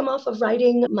already come off of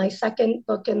writing my second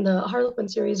book in the Harlequin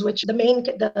series, which the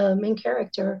main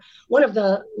character, one of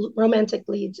the romantic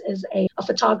leads is a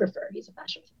photographer. He's a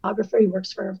fashion photographer. He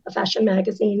works for a fashion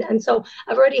magazine. And so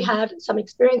I've already had some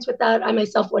experience with that. I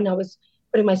myself, when I was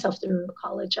putting myself through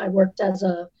college, I worked as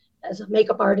a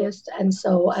makeup artist. And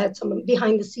so I had some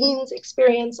behind the scenes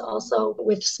experience also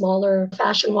with smaller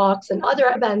fashion walks and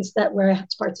other events where I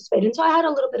had to participate in. So I had a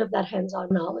little bit of that hands-on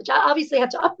knowledge. I obviously had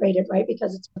to upgrade it, right?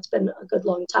 Because it's been a good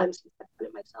long time since I've done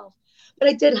it myself. But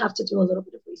I did have to do a little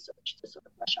bit of research to sort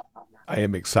of brush up on that. I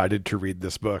am excited to read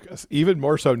this book, even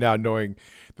more so now knowing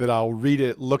that I'll read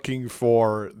it looking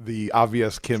for the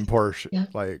obvious Kim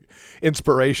Porsche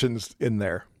inspirations in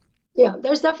there. Yeah,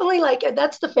 there's definitely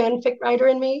that's the fanfic writer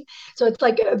in me. So it's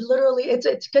like literally it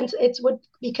would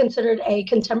be considered a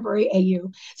contemporary AU.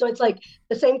 So it's like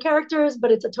the same characters,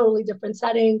 but it's a totally different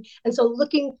setting. And so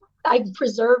I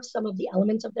preserved some of the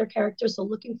elements of their characters. So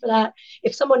looking for that,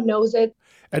 if someone knows it.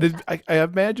 And I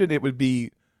imagine it would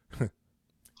be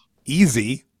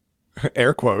easy,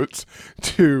 air quotes,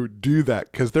 to do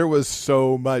that because there was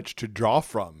so much to draw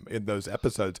from in those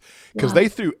episodes because they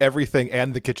threw everything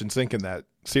and the kitchen sink in that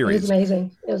series. It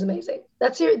was amazing.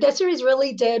 That series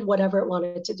really did whatever it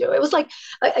wanted to do. It was like,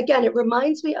 again, it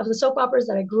reminds me of the soap operas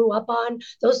that I grew up on.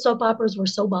 Those soap operas were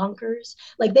so bonkers.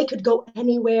 Like they could go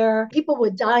anywhere. People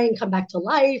would die and come back to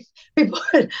life. And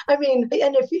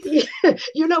if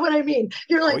you know what I mean,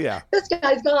 you're like, This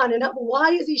guy's gone. And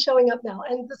why is he showing up now?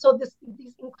 And so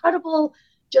these incredible,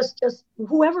 just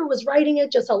whoever was writing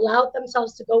it just allowed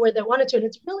themselves to go where they wanted to. And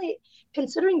it's really,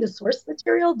 considering the source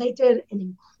material, they did an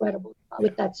incredible job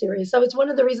with that series. So it's one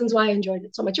of the reasons why I enjoyed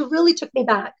it so much. It really took me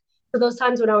back to those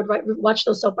times when I would watch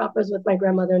those soap operas with my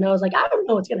grandmother. And I was like, I don't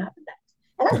know what's going to happen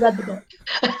next. And I read the book.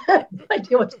 I have no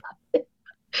idea what's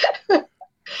happening.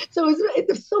 So it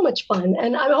was so much fun.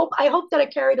 And I hope that I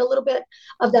carried a little bit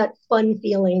of that fun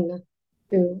feeling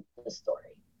through the story.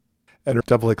 And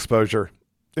double exposure.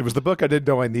 It was the book I didn't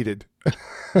know I needed.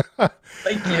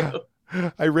 Thank you.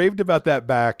 I raved about that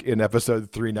back in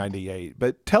episode 398,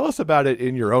 but tell us about it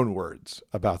in your own words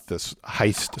about this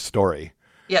heist story.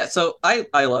 Yeah, so I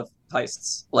love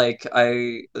heists. Like,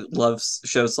 I love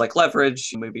shows like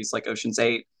Leverage, movies like Ocean's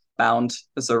 8. Bound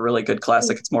is a really good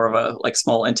classic. It's more of a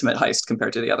small, intimate heist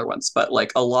compared to the other ones. But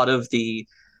a lot of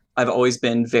I've always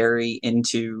been very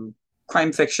into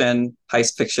crime fiction,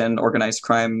 heist fiction, organized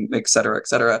crime, et cetera, et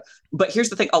cetera. But here's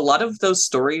the thing. A lot of those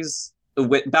stories,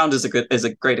 Bound is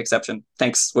a great exception.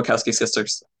 Thanks, Wachowski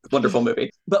sisters. Wonderful movie.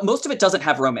 But most of it doesn't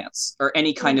have romance or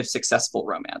any kind of successful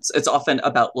romance. It's often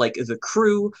about the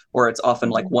crew, or it's often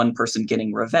one person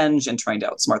getting revenge and trying to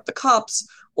outsmart the cops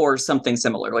or something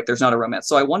similar. There's not a romance.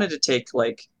 So I wanted to take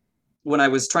when I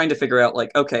was trying to figure out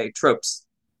like, okay, tropes,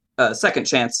 second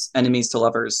chance, enemies to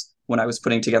lovers, when I was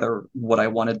putting together what I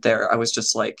wanted there, I was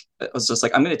just like,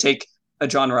 I'm going to take a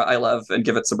genre I love and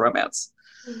give it some romance.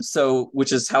 So,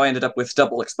 which is how I ended up with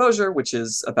Double Exposure, which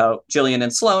is about Jillian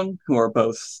and Sloane, who are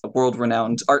both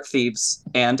world-renowned art thieves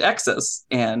and exes,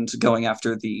 and going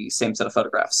after the same set of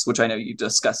photographs, which I know you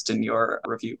discussed in your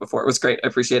review before. It was great. I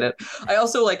appreciate it. I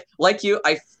also like you,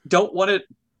 I don't want to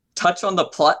touch on the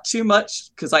plot too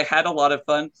much because I had a lot of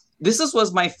fun.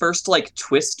 Was my first like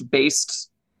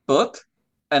twist-based book,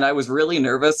 and I was really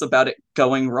nervous about it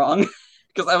going wrong.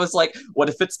 Because I was like, what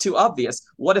if it's too obvious?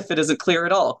 What if it isn't clear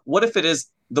at all? What if it is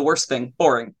the worst thing,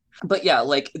 boring? But yeah,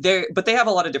 they have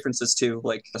a lot of differences too.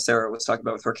 Like Sarah was talking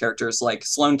about with her characters, like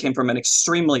Sloane came from an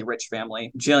extremely rich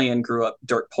family. Jillian grew up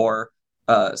dirt poor.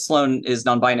 Sloane is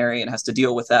non-binary and has to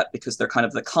deal with that because they're kind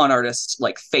of the con artist,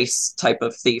 like face type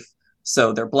of thief.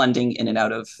 So they're blending in and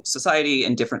out of society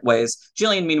in different ways.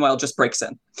 Jillian, meanwhile, just breaks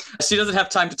in. She doesn't have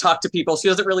time to talk to people. She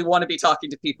doesn't really want to be talking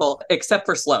to people, except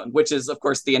for Sloane, which is, of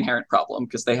course, the inherent problem,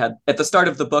 because they had, at the start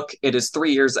of the book, it is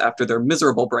 3 years after their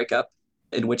miserable breakup,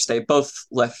 in which they both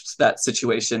left that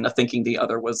situation thinking the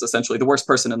other was essentially the worst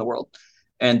person in the world.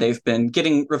 And they've been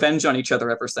getting revenge on each other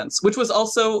ever since, which was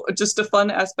also just a fun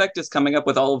aspect, is coming up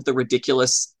with all of the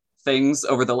ridiculous things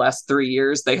over the last 3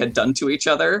 years they had done to each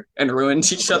other and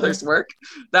ruined each other's work.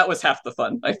 That was half the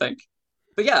fun, I think.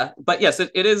 But yes,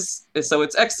 it is. So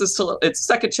it's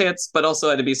second chance, but also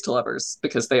enemies to lovers,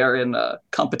 because they are in a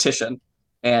competition,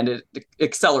 and it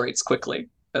accelerates quickly,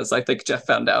 as I think Jeff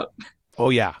found out.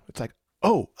 Oh yeah, it's like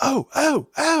oh.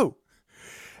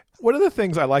 One of the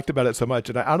things I liked about it so much,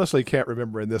 and I honestly can't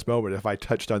remember in this moment if I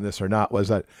touched on this or not, was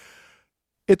that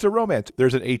it's a romance.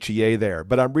 There's an HEA there,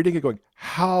 but I'm reading it going,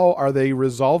 how are they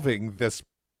resolving this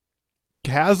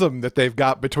chasm that they've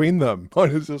got between them?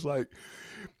 And it's just like,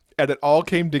 and it all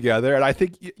came together. And I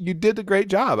think you did a great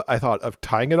job, I thought, of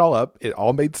tying it all up. It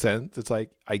all made sense. It's like,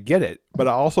 I get it, but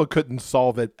I also couldn't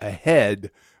solve it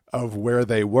ahead of where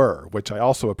they were, which I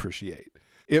also appreciate.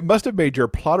 It must have made your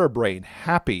plotter brain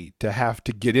happy to have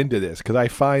to get into this, because I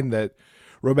find that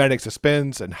romantic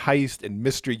suspense and heist and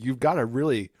mystery, you've got to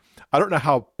really, I don't know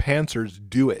how pantsers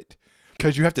do it,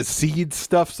 because you have to seed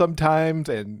stuff sometimes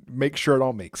and make sure it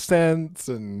all makes sense.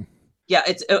 And yeah,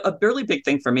 it's a really big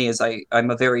thing for me is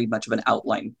I'm a very much of an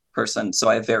outline person. So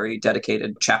I have very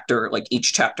dedicated chapter, like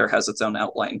each chapter has its own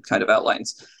outline, kind of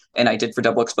outlines. And I did for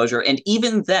Double Exposure. And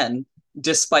even then,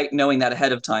 despite knowing that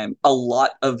ahead of time, a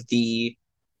lot of the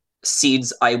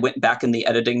seeds I went back in the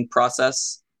editing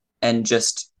process and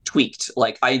just tweaked.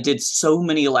 Like I did so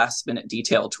many last minute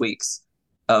detail tweaks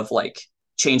of like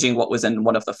changing what was in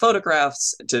one of the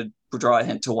photographs to draw a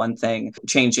hint to one thing,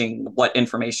 changing what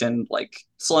information like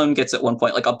Sloane gets at one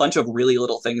point. Like a bunch of really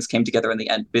little things came together in the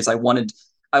end, because I wanted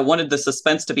the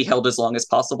suspense to be held as long as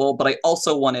possible, but I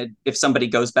also wanted, if somebody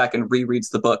goes back and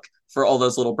rereads the book, for all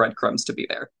those little breadcrumbs to be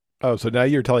there. Oh, so now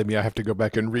you're telling me I have to go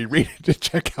back and reread it to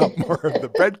check out more of the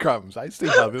breadcrumbs. I see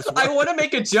how this works. I want to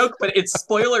make a joke, but it's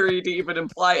spoilery to even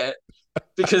imply it,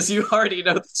 because you already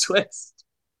know the twist.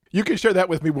 You can share that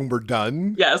with me when we're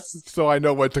done. Yes. So I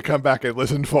know what to come back and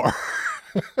listen for.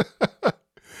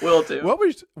 Will do.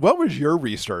 What was your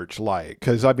research like?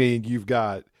 Because, I mean, you've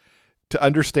got to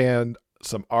understand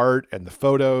some art and the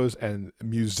photos and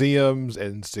museums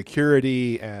and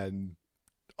security and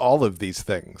all of these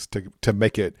things to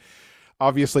make it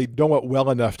obviously know it well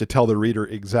enough to tell the reader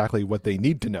exactly what they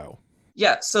need to know.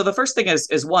 Yeah, so the first thing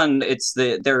is one,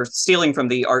 they're stealing from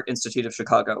the Art Institute of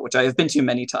Chicago, which I have been to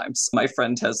many times. My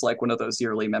friend has like one of those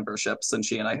yearly memberships, and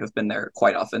she and I have been there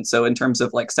quite often. So in terms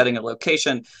of like setting a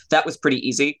location, that was pretty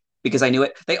easy because I knew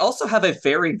it. They also have a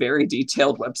very, very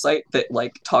detailed website that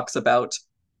like talks about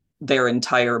their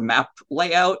entire map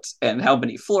layout and how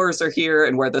many floors are here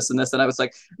and where this and this. And I was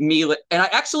like, and I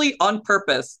actually on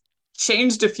purpose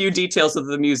changed a few details of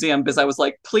the museum because I was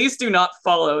like, please do not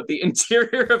follow the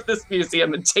interior of this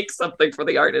museum and take something for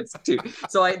the Art Institute.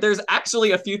 So there's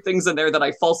actually a few things in there that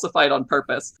I falsified on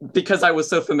purpose because I was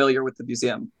so familiar with the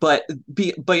museum. But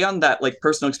beyond that, like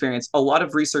personal experience, a lot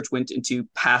of research went into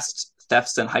past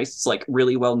thefts and heists, like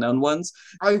really well-known ones.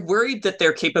 I worried that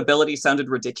their capability sounded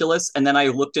ridiculous, and then I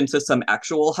looked into some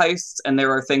actual heists, and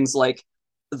there are things like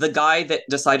the guy that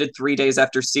decided 3 days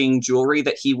after seeing jewelry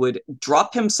that he would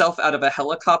drop himself out of a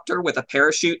helicopter with a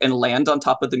parachute and land on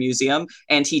top of the museum,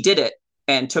 and he did it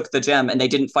and took the gem, and they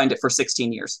didn't find it for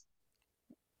 16 years.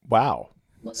 Wow.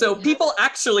 So people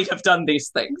actually have done these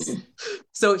things.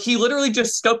 So he literally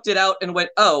just scoped it out and went,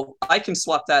 oh, I can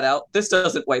swap that out. This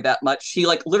doesn't weigh that much. He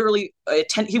like literally,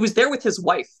 he was there with his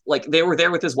wife. Like they were there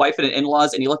with his wife and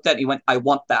in-laws, and he looked at it and he went, I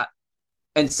want that.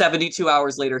 And 72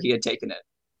 hours later, he had taken it.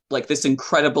 Like this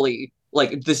incredibly,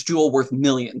 like this jewel worth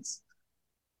millions.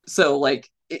 So like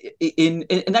in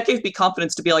that gave me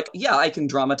confidence to be like, yeah, I can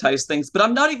dramatize things, but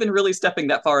I'm not even really stepping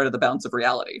that far out of the bounds of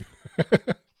reality.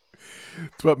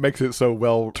 It's what makes it so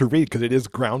well to read, because it is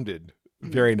grounded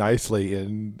very nicely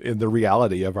in the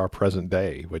reality of our present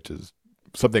day, which is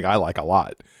something I like a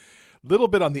lot. Little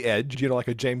bit on the edge, like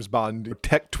a James Bond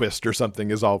tech twist or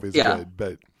something is always good,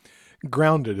 but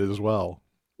grounded as well.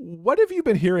 What have you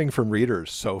been hearing from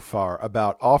readers so far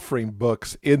about offering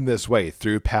books in this way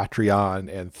through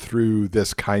Patreon and through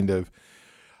this kind of,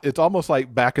 it's almost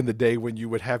like back in the day when you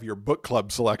would have your book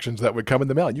club selections that would come in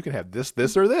the mail and you can have this,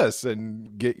 or this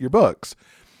and get your books.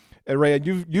 And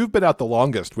Rayanne, you've been out the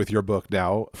longest with your book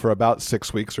now for about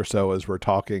 6 weeks or so as we're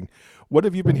talking. What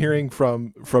have you been hearing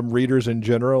from readers in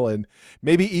general, and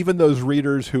maybe even those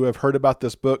readers who have heard about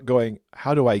this book going,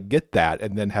 how do I get that?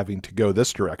 And then having to go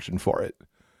this direction for it.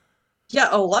 Yeah,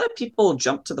 a lot of people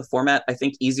jump to the format, I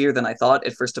think, easier than I thought.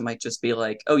 At first, it might just be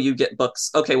like, oh, you get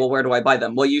books. Okay, well, where do I buy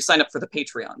them? Well, you sign up for the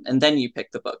Patreon, and then you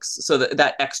pick the books. So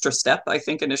that extra step, I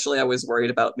think initially I was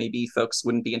worried about maybe folks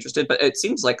wouldn't be interested, but it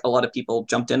seems like a lot of people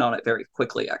jumped in on it very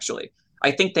quickly, actually.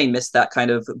 I think they missed that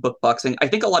kind of book boxing. I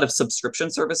think a lot of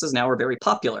subscription services now are very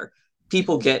popular.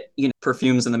 People get,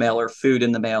 perfumes in the mail or food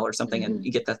in the mail or something, and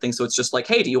you get that thing. So it's just like,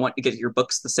 hey, do you want to get your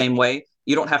books the same way?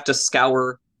 You don't have to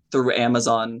scour through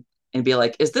Amazon and be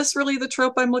like, is this really the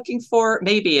trope I'm looking for?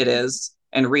 Maybe it is,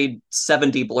 and read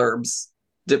 70 blurbs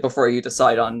before you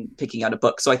decide on picking out a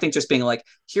book. So I think just being like,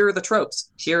 here are the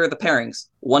tropes, here are the pairings,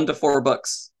 1 to 4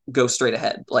 books, go straight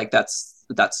ahead. Like that's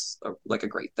like a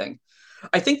great thing.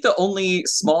 I think the only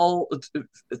small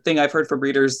thing I've heard from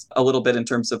readers a little bit in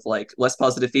terms of like less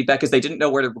positive feedback is they didn't know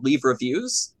where to leave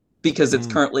reviews because it's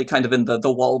currently kind of in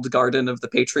the walled garden of the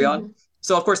Patreon.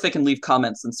 So of course they can leave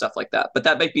comments and stuff like that, but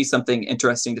that might be something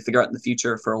interesting to figure out in the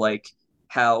future for like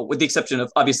how, with the exception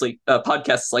of obviously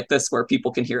podcasts like this where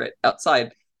people can hear it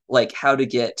outside, like how to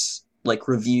get like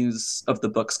reviews of the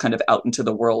books kind of out into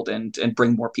the world and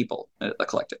bring more people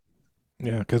collect it.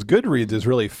 Yeah, because Goodreads is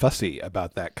really fussy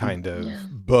about that kind of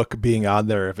book being on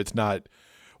there if it's not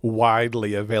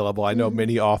widely available. I know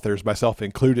many authors, myself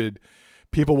included,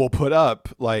 people will put up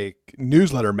like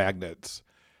newsletter magnets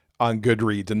on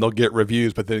Goodreads and they'll get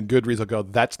reviews, but then Goodreads will go,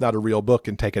 that's not a real book,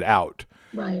 and take it out.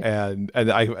 Right. And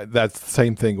that's the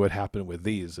same thing would happen with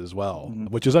these as well,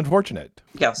 which is unfortunate.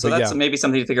 Yeah, so that's maybe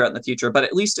something to figure out in the future, but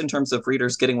at least in terms of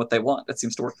readers getting what they want, it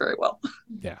seems to work very well.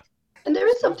 Yeah. And there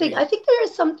is something, I think there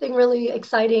is something really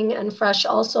exciting and fresh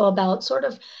also about sort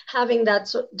of having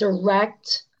that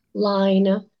direct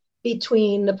line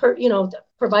between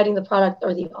providing the product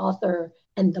or the author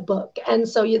and the book. And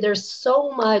so there's so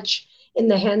much in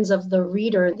the hands of the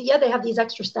reader. Yeah, they have these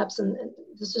extra steps, and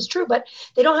this is true, but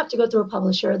they don't have to go through a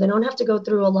publisher. They don't have to go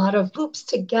through a lot of hoops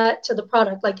to get to the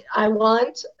product. Like, I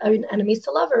want an Enemies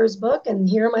to Lovers book, and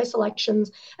here are my selections,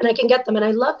 and I can get them. And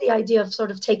I love the idea of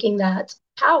sort of taking that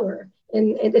power,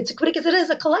 and it's because it is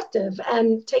a collective,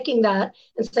 and taking that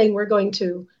and saying, we're going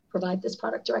to provide this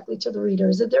product directly to the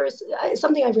readers. There is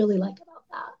something I really like about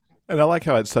that. And I like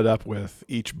how it's set up with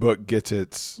each book gets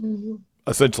its...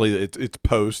 essentially it's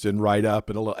post and write up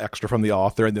and a little extra from the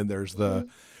author. And then there's the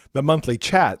monthly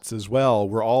chats as well,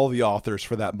 where all the authors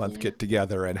for that month get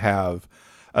together and have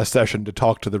a session to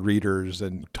talk to the readers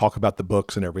and talk about the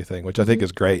books and everything, which I think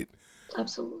is great.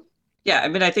 Absolutely. Yeah, I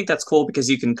mean, I think that's cool because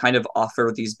you can kind of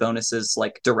offer these bonuses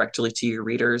like directly to your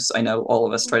readers. I know all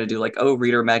of us try to do like,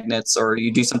 reader magnets, or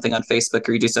you do something on Facebook,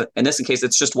 or you do so. In this case,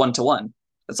 it's just 1-to-1.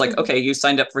 It's like, okay, you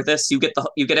signed up for this, you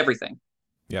get everything.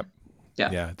 Yep.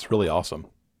 Yeah, it's really awesome.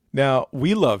 Now,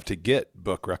 we love to get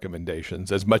book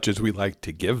recommendations as much as we like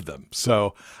to give them.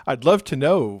 So I'd love to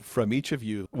know from each of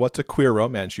you, what's a queer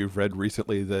romance you've read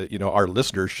recently that, our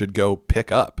listeners should go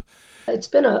pick up? It's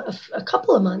been a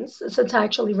couple of months since I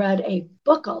actually read a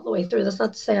book all the way through. That's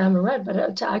not to say I haven't read,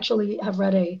 but to actually have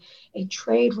read a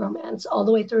trade romance all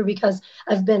the way through, because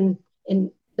I've been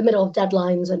in the middle of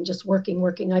deadlines and just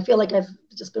working. I feel like I've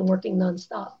just been working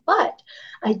nonstop. But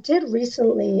I did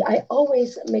recently, I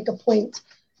always make a point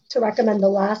to recommend. The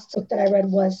last book that I read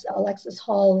was Alexis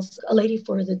Hall's A Lady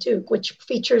for the Duke, which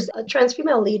features a trans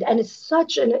female lead. And it's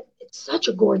such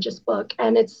a gorgeous book.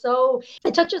 And it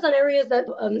touches on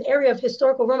area of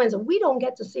historical romance that we don't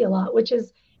get to see a lot, which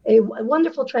is a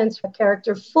wonderful trans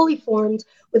character, fully formed,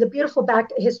 with a beautiful back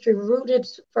history, rooted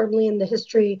firmly in the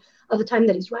history of the time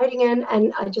that he's writing in.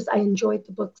 And I enjoyed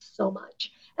the book so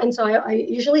much. And so I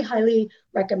usually highly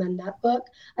recommend that book.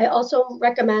 I also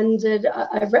recommended,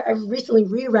 I've recently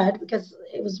reread, because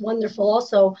it was wonderful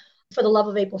also, For the Love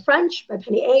of April French by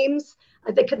Penny Ames.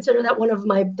 I consider that one of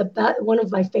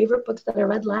my favorite books that I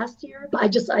read last year.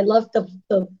 I love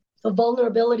the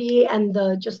vulnerability and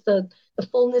the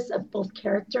fullness of both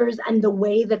characters and the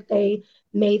way that they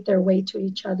made their way to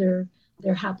each other.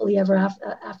 They're happily ever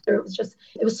after.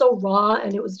 It was so raw,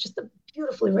 and it was just a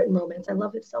beautifully written romance. I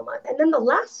love it so much. And then the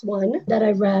last one that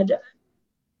I read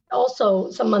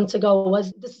also some months ago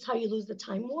was This Is How You Lose the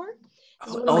Time War.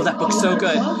 Oh, that book's so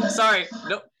good. Sorry.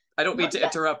 No, I don't mean to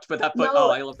interrupt, but that book,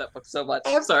 I love that book so much.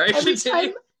 Sorry.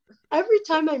 Every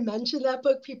time I mention that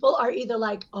book, people are either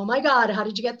like, oh my God, how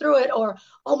did you get through it? Or,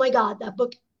 oh my God, that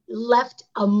book left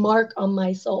a mark on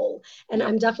my soul. And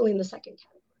I'm definitely in the second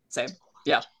category. Same.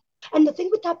 Yeah. And the thing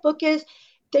with that book is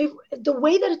the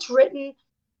way that it's written,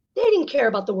 they didn't care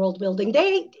about the world building.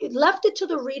 They left it to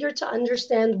the reader to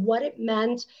understand what it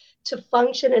meant to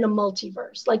function in a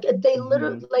multiverse. Like they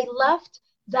left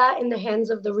that in the hands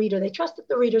of the reader. They trusted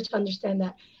the reader to understand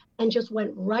that and just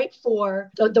went right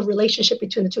for the relationship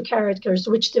between the two characters,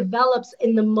 which develops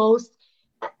in the most,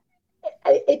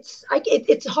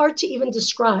 it's hard to even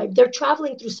describe. They're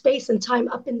traveling through space and time,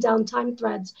 up and down time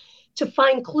threads, to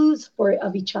find clues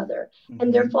of each other.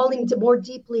 And they're falling more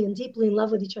deeply and deeply in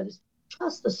love with each other.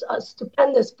 Trust a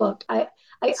stupendous book. I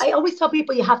always tell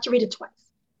people you have to read it twice.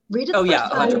 Read it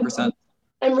 100%.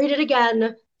 And read it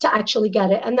again to actually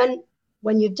get it. And then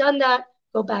when you've done that,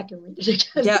 go back and read it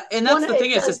again. Yeah, and that's the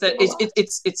thing is that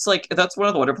it's like, that's one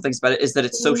of the wonderful things about it, is that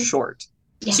it's so short.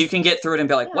 Yeah. So you can get through it and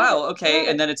be like, wow, okay.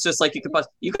 Yeah. And then it's just like, you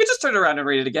could just turn around and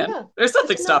read it again. Yeah. There's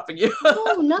nothing stopping you.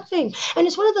 No, nothing. And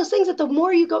it's one of those things that the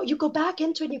more you go back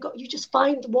into it, you just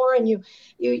find more, and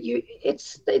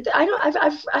it's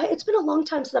been a long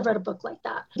time since I've read a book like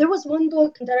that. There was one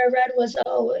book that I read was,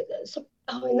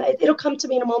 and it'll come to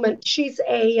me in a moment. She's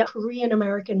a Korean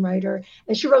American writer,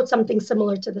 and she wrote something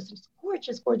similar to this. It's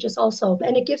gorgeous also.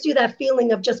 And it gives you that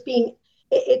feeling of just being,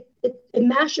 it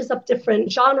mashes up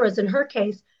different genres. In her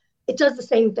case, it does the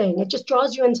same thing. It just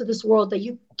draws you into this world that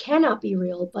you cannot be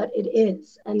real, but it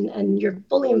is, and you're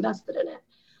fully invested in it.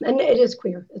 And it is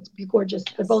queer. It's gorgeous.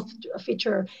 They both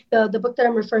feature, the book that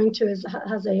I'm referring to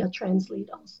has a trans lead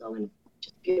also, and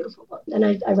just beautiful book. And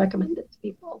I recommend it to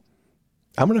people.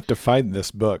 I'm going to have to find this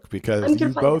book because you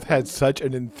both had such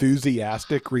an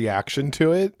enthusiastic reaction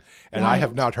to it, and I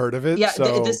have not heard of it. Yeah,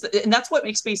 and that's what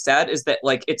makes me sad, is that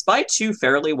like it's by two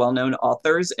fairly well-known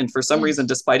authors, and for some reason,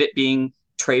 despite it being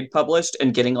trade published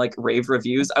and getting like rave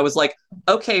reviews, I was like,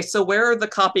 okay, so where are the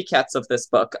copycats of this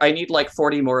book? I need like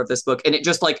 40 more of this book. And it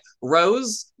just like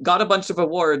rose, got a bunch of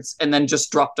awards, and then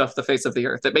just dropped off the face of the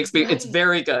earth. It makes me, it's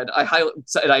very good.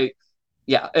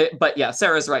 But yeah,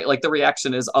 Sarah's right. Like the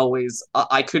reaction is always,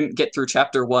 I couldn't get through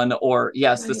chapter 1, or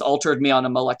this altered me on a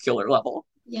molecular level.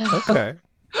 Yeah. Okay.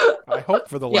 I hope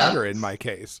for the latter in my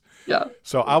case. Yeah.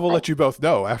 So I will let you both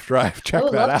know after I've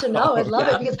checked that out. I would love to know. I'd love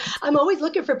it, because I'm always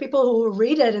looking for people who will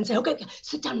read it and say, okay,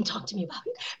 sit down and talk to me about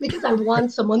it, because I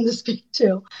want someone to speak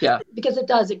to. Yeah. Because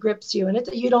it grips you, and it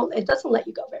doesn't let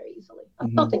you go very easily.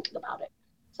 I'm still thinking about it.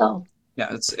 So.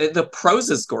 Yeah, the prose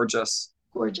is gorgeous.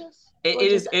 Gorgeous.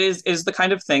 It is the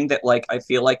kind of thing that, like, I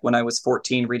feel like when I was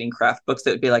 14 reading craft books,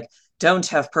 that would be like, don't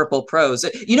have purple prose.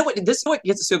 You know what? This is what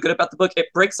gets so good about the book. It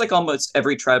breaks like almost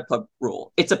every trad pub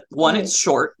rule. It's it's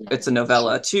short. It's a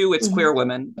novella. 2, it's queer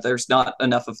women. There's not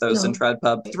enough of those in trad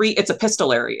pub. 3, it's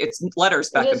epistolary. It's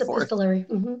letters back and forth. Epistolary.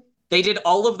 Mm-hmm. They did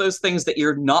all of those things that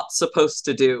you're not supposed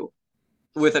to do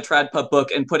with a trad pub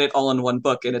book and put it all in one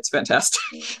book, and it's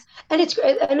fantastic. And it's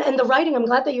and the writing, I'm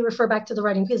glad that you refer back to the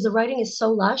writing, because the writing is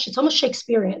so lush. It's almost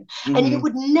Shakespearean. And you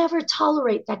would never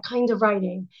tolerate that kind of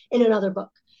writing in another book.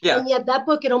 Yeah. And yet that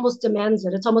book, it almost demands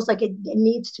it. It's almost like it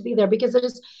needs to be there, because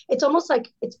it's almost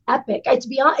like it's epic.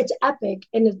 It's epic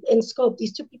in scope.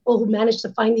 These two people who managed to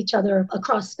find each other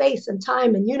across space and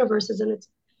time and universes. And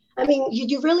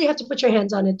you really have to put your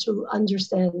hands on it to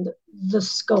understand the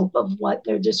scope of what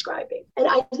they're describing. And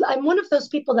I'm one of those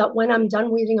people that when I'm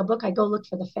done reading a book, I go look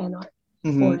for the fan art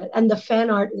for it. And the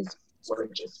fan art is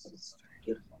gorgeous. It's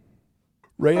beautiful.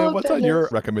 Raya, what's on your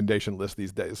recommendation list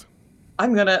these days?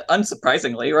 I'm going to,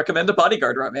 unsurprisingly, recommend a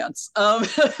bodyguard romance.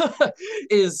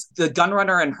 Is The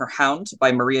Gunrunner and Her Hound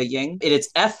by Maria Ying.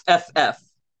 It's FFF.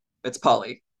 It's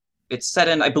Polly. It's set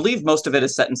in, I believe most of it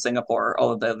is set in Singapore,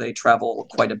 although they travel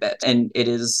quite a bit. And it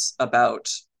is about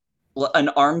an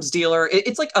arms dealer.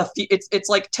 It's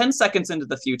like 10 seconds into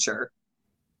the future,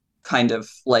 kind of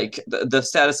like the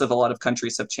status of a lot of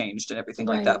countries have changed and everything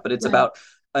like that. But it's about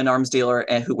an arms dealer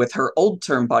who, with her old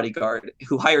term bodyguard,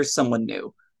 who hires someone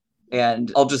new.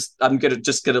 And I'm gonna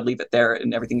leave it there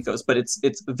and everything goes. But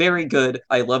it's very good.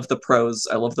 I love the prose.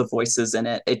 I love the voices in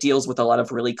it. It deals with a lot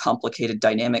of really complicated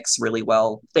dynamics really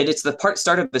well. And it's the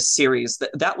start of a series.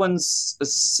 That one's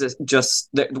just,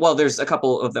 well, there's a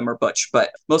couple of them are butch,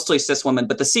 but mostly cis women.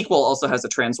 But the sequel also has a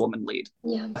trans woman lead,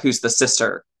 who's the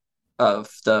sister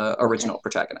of the original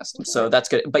protagonist. So that's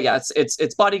good. But yeah,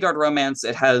 it's bodyguard romance.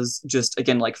 It has just,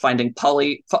 again, like finding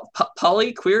poly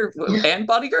queer and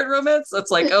bodyguard romance. That's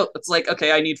like, oh, it's like,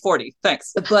 okay, I need 40.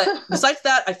 Thanks. But besides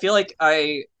that, I feel like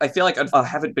I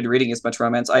haven't been reading as much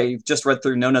romance. I just read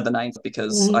through Nona the Ninth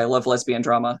because I love lesbian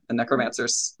drama and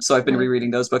necromancers. So I've been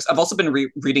rereading those books. I've also been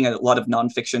reading a lot of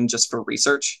nonfiction just for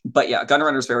research. But yeah,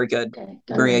 Gunrunner's very good.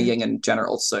 Maria Ying in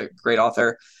general, so great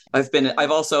author.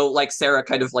 I've also, like Sarah,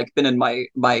 kind of like been in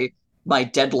my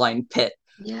deadline pit,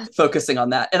 focusing on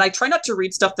that. And I try not to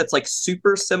read stuff that's like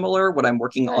super similar when I'm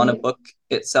working on a book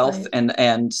itself.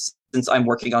 And since I'm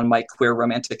working on my queer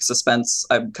romantic suspense,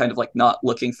 I'm kind of like not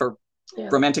looking for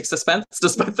romantic suspense,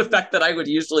 despite the fact that I would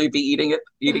usually be eating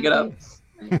it up.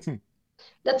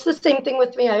 That's the same thing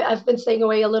with me. I've been staying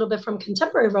away a little bit from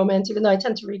contemporary romance, even though I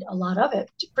tend to read a lot of it,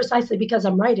 precisely because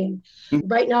I'm writing.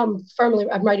 Right now,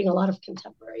 I'm writing a lot of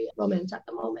contemporary romance at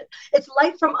the moment. It's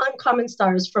Light from Uncommon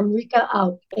Stars from Rika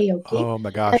Aoki. Oh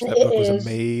my gosh, that book was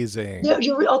amazing.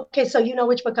 Okay, so you know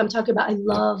which book I'm talking about. I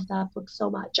love that book so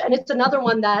much. And it's another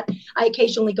one that I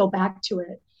occasionally go back to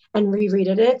it and reread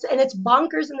it. It's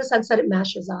bonkers in the sense that it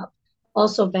mashes up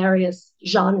also various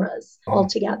genres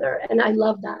altogether. And I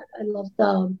love that. And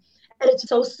it's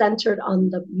so centered on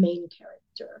the main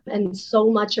character. And so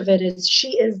much of it is,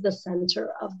 she is the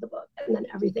center of the book. And then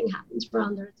everything happens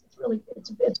around her.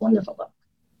 It's a wonderful book.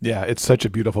 Yeah, it's such a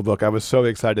beautiful book. I was so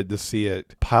excited to see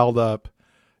it piled up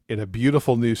in a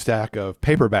beautiful new stack of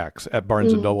paperbacks at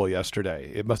Barnes & Noble yesterday.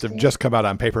 It must have just come out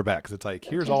on paperbacks. It's like,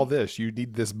 here's all this. You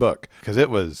need this book. Because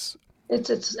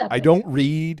it's I don't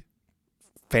read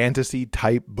fantasy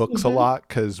type books a lot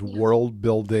because world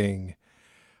building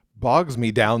bogs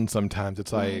me down sometimes.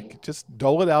 It's like, just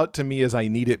dole it out to me as I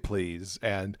need it, please.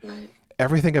 And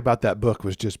everything about that book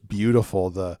was just beautiful.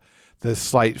 The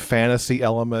slight fantasy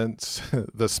elements,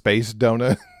 the space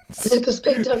donuts. The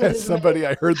space donut. As somebody,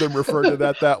 I heard them refer to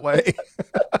that way.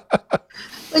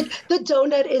 Like the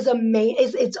donut is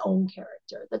its own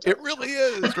character. It really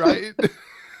is, right?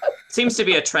 Seems to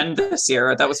be a trend this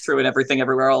year. That was true in Everything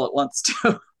Everywhere All at Once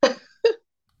too.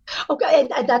 Okay,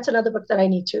 and that's another book that I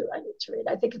need to read.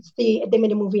 I think they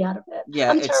made a movie out of it. Yeah,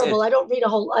 I'm terrible. I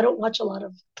don't watch a lot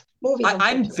of movies.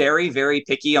 I'm very, very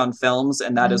picky on films,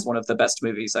 and that is one of the best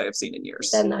movies I have seen in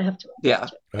years. Then I have to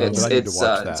watch it.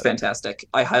 It's fantastic.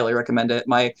 I highly recommend it.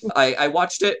 I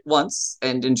watched it once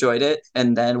and enjoyed it,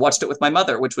 and then watched it with my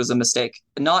mother, which was a mistake.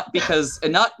 Not because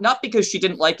she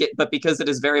didn't like it, but because it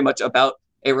is very much about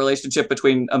a relationship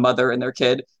between a mother and their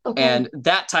kid. Okay. And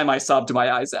that time I sobbed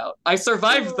my eyes out. I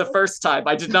survived the first time.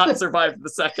 I did not survive the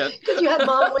second. Because you had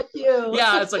mom with you.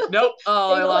 Yeah, it's like, nope.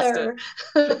 Oh, I lost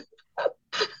it.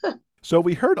 So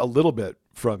we heard a little bit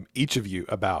from each of you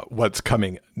about what's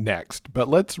coming next, but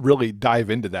let's really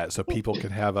dive into that so people can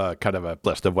have a kind of a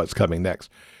list of what's coming next.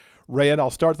 Rayan,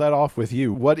 I'll start that off with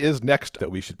you. What is next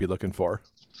that we should be looking for?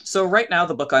 So right now,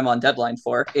 the book I'm on deadline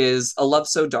for is A Love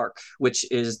So Dark, which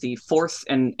is the fourth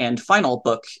and final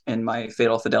book in my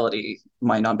Fatal Fidelity,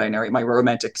 my non-binary, my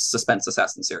romantic suspense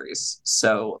assassin series.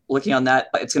 So looking on that,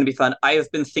 it's going to be fun. I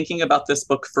have been thinking about this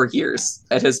book for years.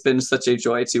 It has been such a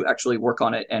joy to actually work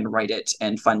on it and write it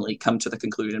and finally come to the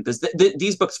conclusion, because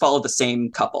these books follow the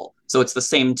same couple. So it's the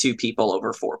same two people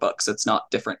over 4 books. It's not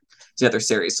different to the other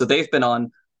series. So they've been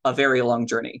on a very long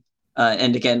journey.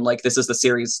 And again, like, this is the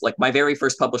series, like, my very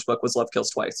first published book was Love Kills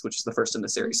Twice, which is the first in the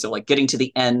series. So like getting to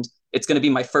the end, it's going to be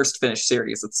my first finished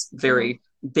series. It's very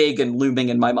big and looming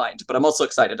in my mind, but I'm also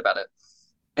excited about it.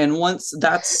 And once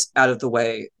that's out of the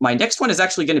way, my next one is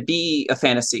actually going to be a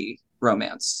fantasy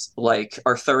romance, like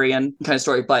Arthurian kind of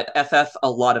story, but FF, a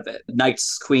lot of it,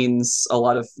 knights, queens, a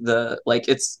lot of the, like,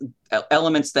 it's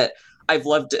elements that I've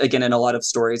loved, again, in a lot of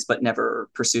stories, but never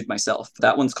pursued myself.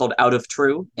 That one's called Out of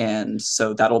True. And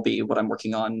so that'll be what I'm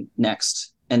working on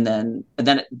next. And then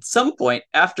at some point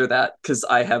after that, because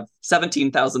I have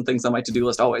 17,000 things on my to-do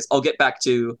list always, I'll get back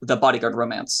to the bodyguard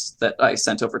romance that I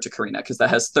sent over to Karina, because that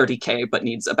has 30K, but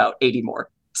needs about 80 more.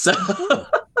 So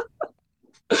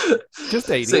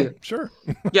just 80, so, sure.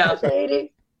 Yeah. Just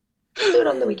 80. Do it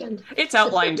on the weekend. It's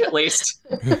outlined at least.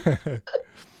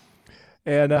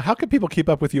 And how can people keep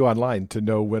up with you online to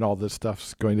know when all this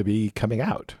stuff's going to be coming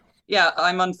out? Yeah,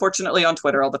 I'm unfortunately on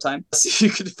Twitter all the time. So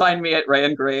you can find me at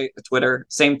Ryan Gray Twitter.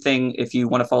 Same thing if you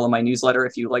want to follow my newsletter.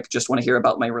 If you just want to hear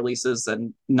about my releases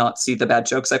and not see the bad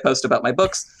jokes I post about my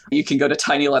books, you can go to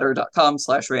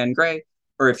tinyletter.com/Ryan Gray.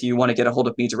 Or if you want to get a hold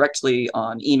of me directly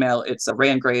on email, it's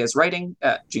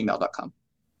ryangrayiswriting@gmail.com.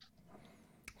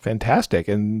 Fantastic.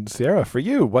 And Sarah, for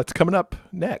you, what's coming up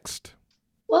next?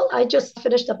 Well, I just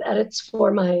finished up edits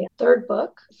for my third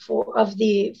book of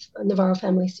the Navarro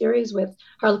family series with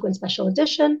Harlequin Special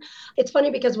Edition. It's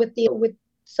funny because with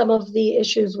some of the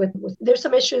issues there's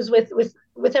some issues with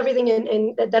everything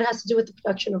in that has to do with the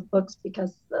production of books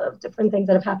because of different things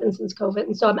that have happened since COVID.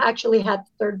 And so I'm actually had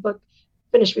the third book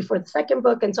finished before the second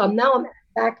book. And so I'm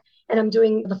back and I'm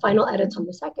doing the final edits on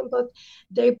the second book.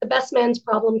 The Best Man's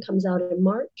Problem comes out in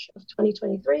March of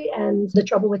 2023, and The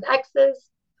Trouble with Exes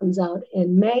comes out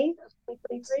in May of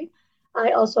 2023.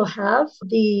 I also have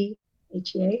the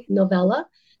HEA novella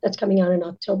that's coming out in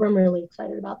October. I'm really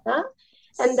excited about that.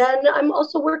 And then I'm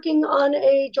also working on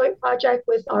a joint project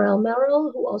with R.L.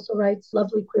 Merrill, who also writes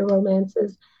lovely queer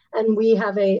romances. And we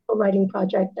have a writing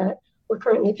project that we're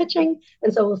currently pitching.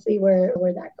 And so we'll see where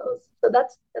that goes. So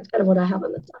that's kind of what I have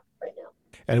on the top right now.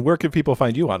 And where can people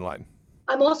find you online?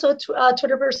 I'm also a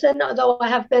Twitter person, although I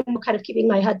have been kind of keeping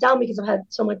my head down because I've had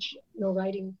so much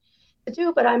writing to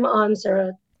do. But I'm on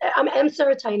Sarah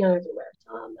Taino everywhere.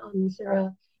 I'm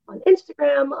Sarah on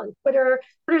Instagram, on Twitter.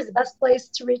 Twitter is the best place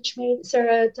to reach me.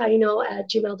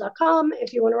 sarahtaino@gmail.com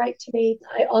if you want to write to me.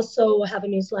 I also have a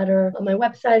newsletter on my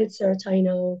website. It's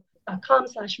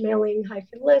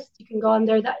sarahtaino.com/mailing-list. You can go on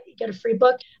there. You get a free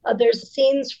book. There's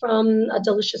scenes from A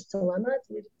Delicious Dilemma.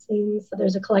 Scenes.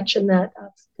 There's a collection that you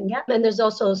can get. And there's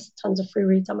also tons of free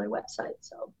reads on my website.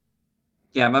 So,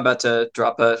 yeah, I'm about to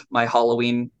drop my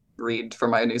Halloween read for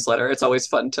my newsletter. It's always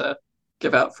fun to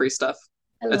give out free stuff.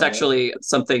 It's actually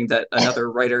something that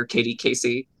another writer, Katie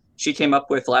Casey, she came up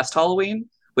with last Halloween,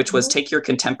 which was take your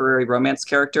contemporary romance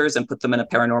characters and put them in a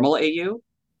paranormal AU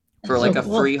for a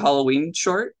free Halloween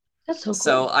short. That's so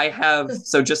cool.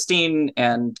 So Justine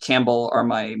and Campbell are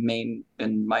my main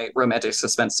in my romantic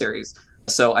suspense series.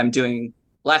 So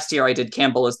last year I did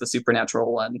Campbell as the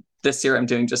supernatural one. This year I'm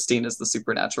doing Justine as the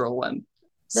supernatural one.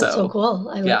 That's so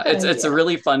cool. I love that it's a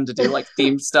really fun to do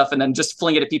themed stuff and then just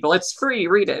fling it at people. It's free,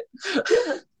 read it.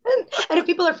 And if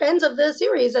people are fans of the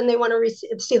series and they want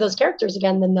to see those characters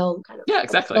again, then they'll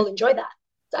they'll enjoy that.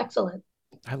 It's excellent.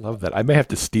 I love that. I may have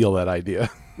to steal that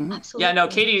idea. Absolutely. Yeah, no,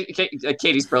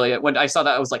 Katie's brilliant. When I saw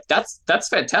that, I was like, that's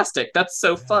fantastic. That's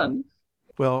so fun.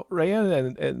 Well,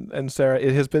 Ryan and Sarah,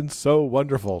 it has been so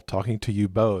wonderful talking to you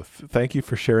both. Thank you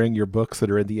for sharing your books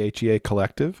that are in the HEA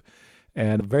Collective,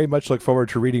 and very much look forward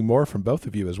to reading more from both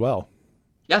of you as well.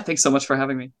 Yeah, thanks so much for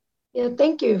having me. Yeah,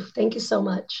 thank you. Thank you so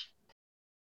much.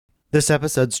 This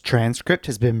episode's transcript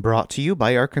has been brought to you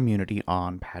by our community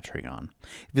on Patreon.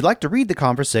 If you'd like to read the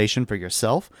conversation for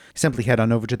yourself, simply head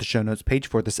on over to the show notes page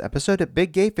for this episode at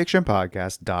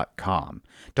biggayfictionpodcast.com.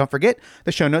 Don't forget,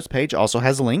 the show notes page also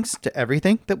has links to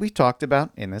everything that we talked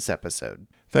about in this episode.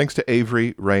 Thanks to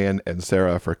Avery, Ryan, and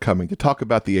Sarah for coming to talk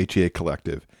about the HEA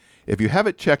Collective. If you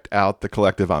haven't checked out the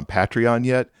collective on Patreon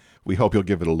yet, we hope you'll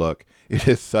give it a look. It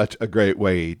is such a great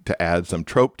way to add some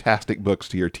trope-tastic books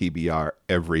to your TBR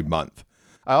every month.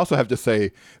 I also have to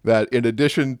say that in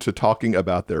addition to talking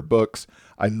about their books,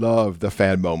 I love the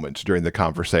fan moments during the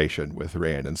conversation with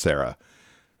Ryan and Sarah.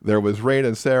 There was Ryan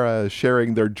and Sarah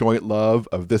sharing their joint love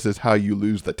of This Is How You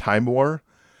Lose the Time War,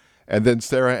 and then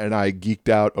Sarah and I geeked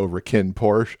out over Ken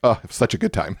Porsche. Oh, such a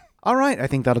good time. All right, I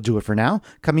think that'll do it for now.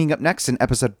 Coming up next in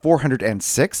episode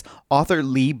 406, author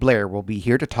Lee Blair will be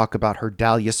here to talk about her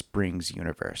Dahlia Springs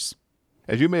universe.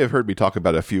 As you may have heard me talk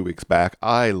about a few weeks back,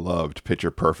 I loved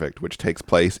Picture Perfect, which takes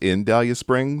place in Dahlia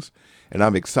Springs, and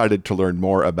I'm excited to learn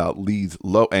more about Lee's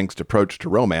low-angst approach to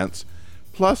romance.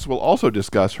 Plus, we'll also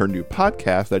discuss her new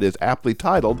podcast that is aptly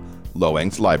titled Low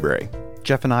Angst Library.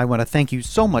 Jeff and I want to thank you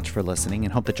so much for listening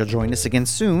and hope that you'll join us again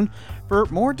soon for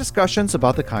more discussions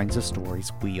about the kinds of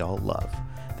stories we all love,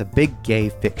 the big gay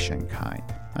fiction kind.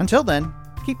 Until then,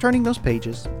 keep turning those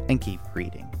pages and keep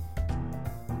reading.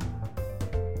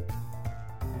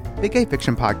 Big Gay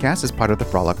Fiction Podcast is part of the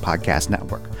Frolic Podcast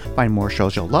Network. Find more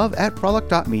shows you'll love at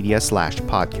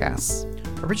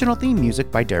frolic.media/podcasts. Original theme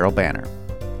music by Daryl Banner.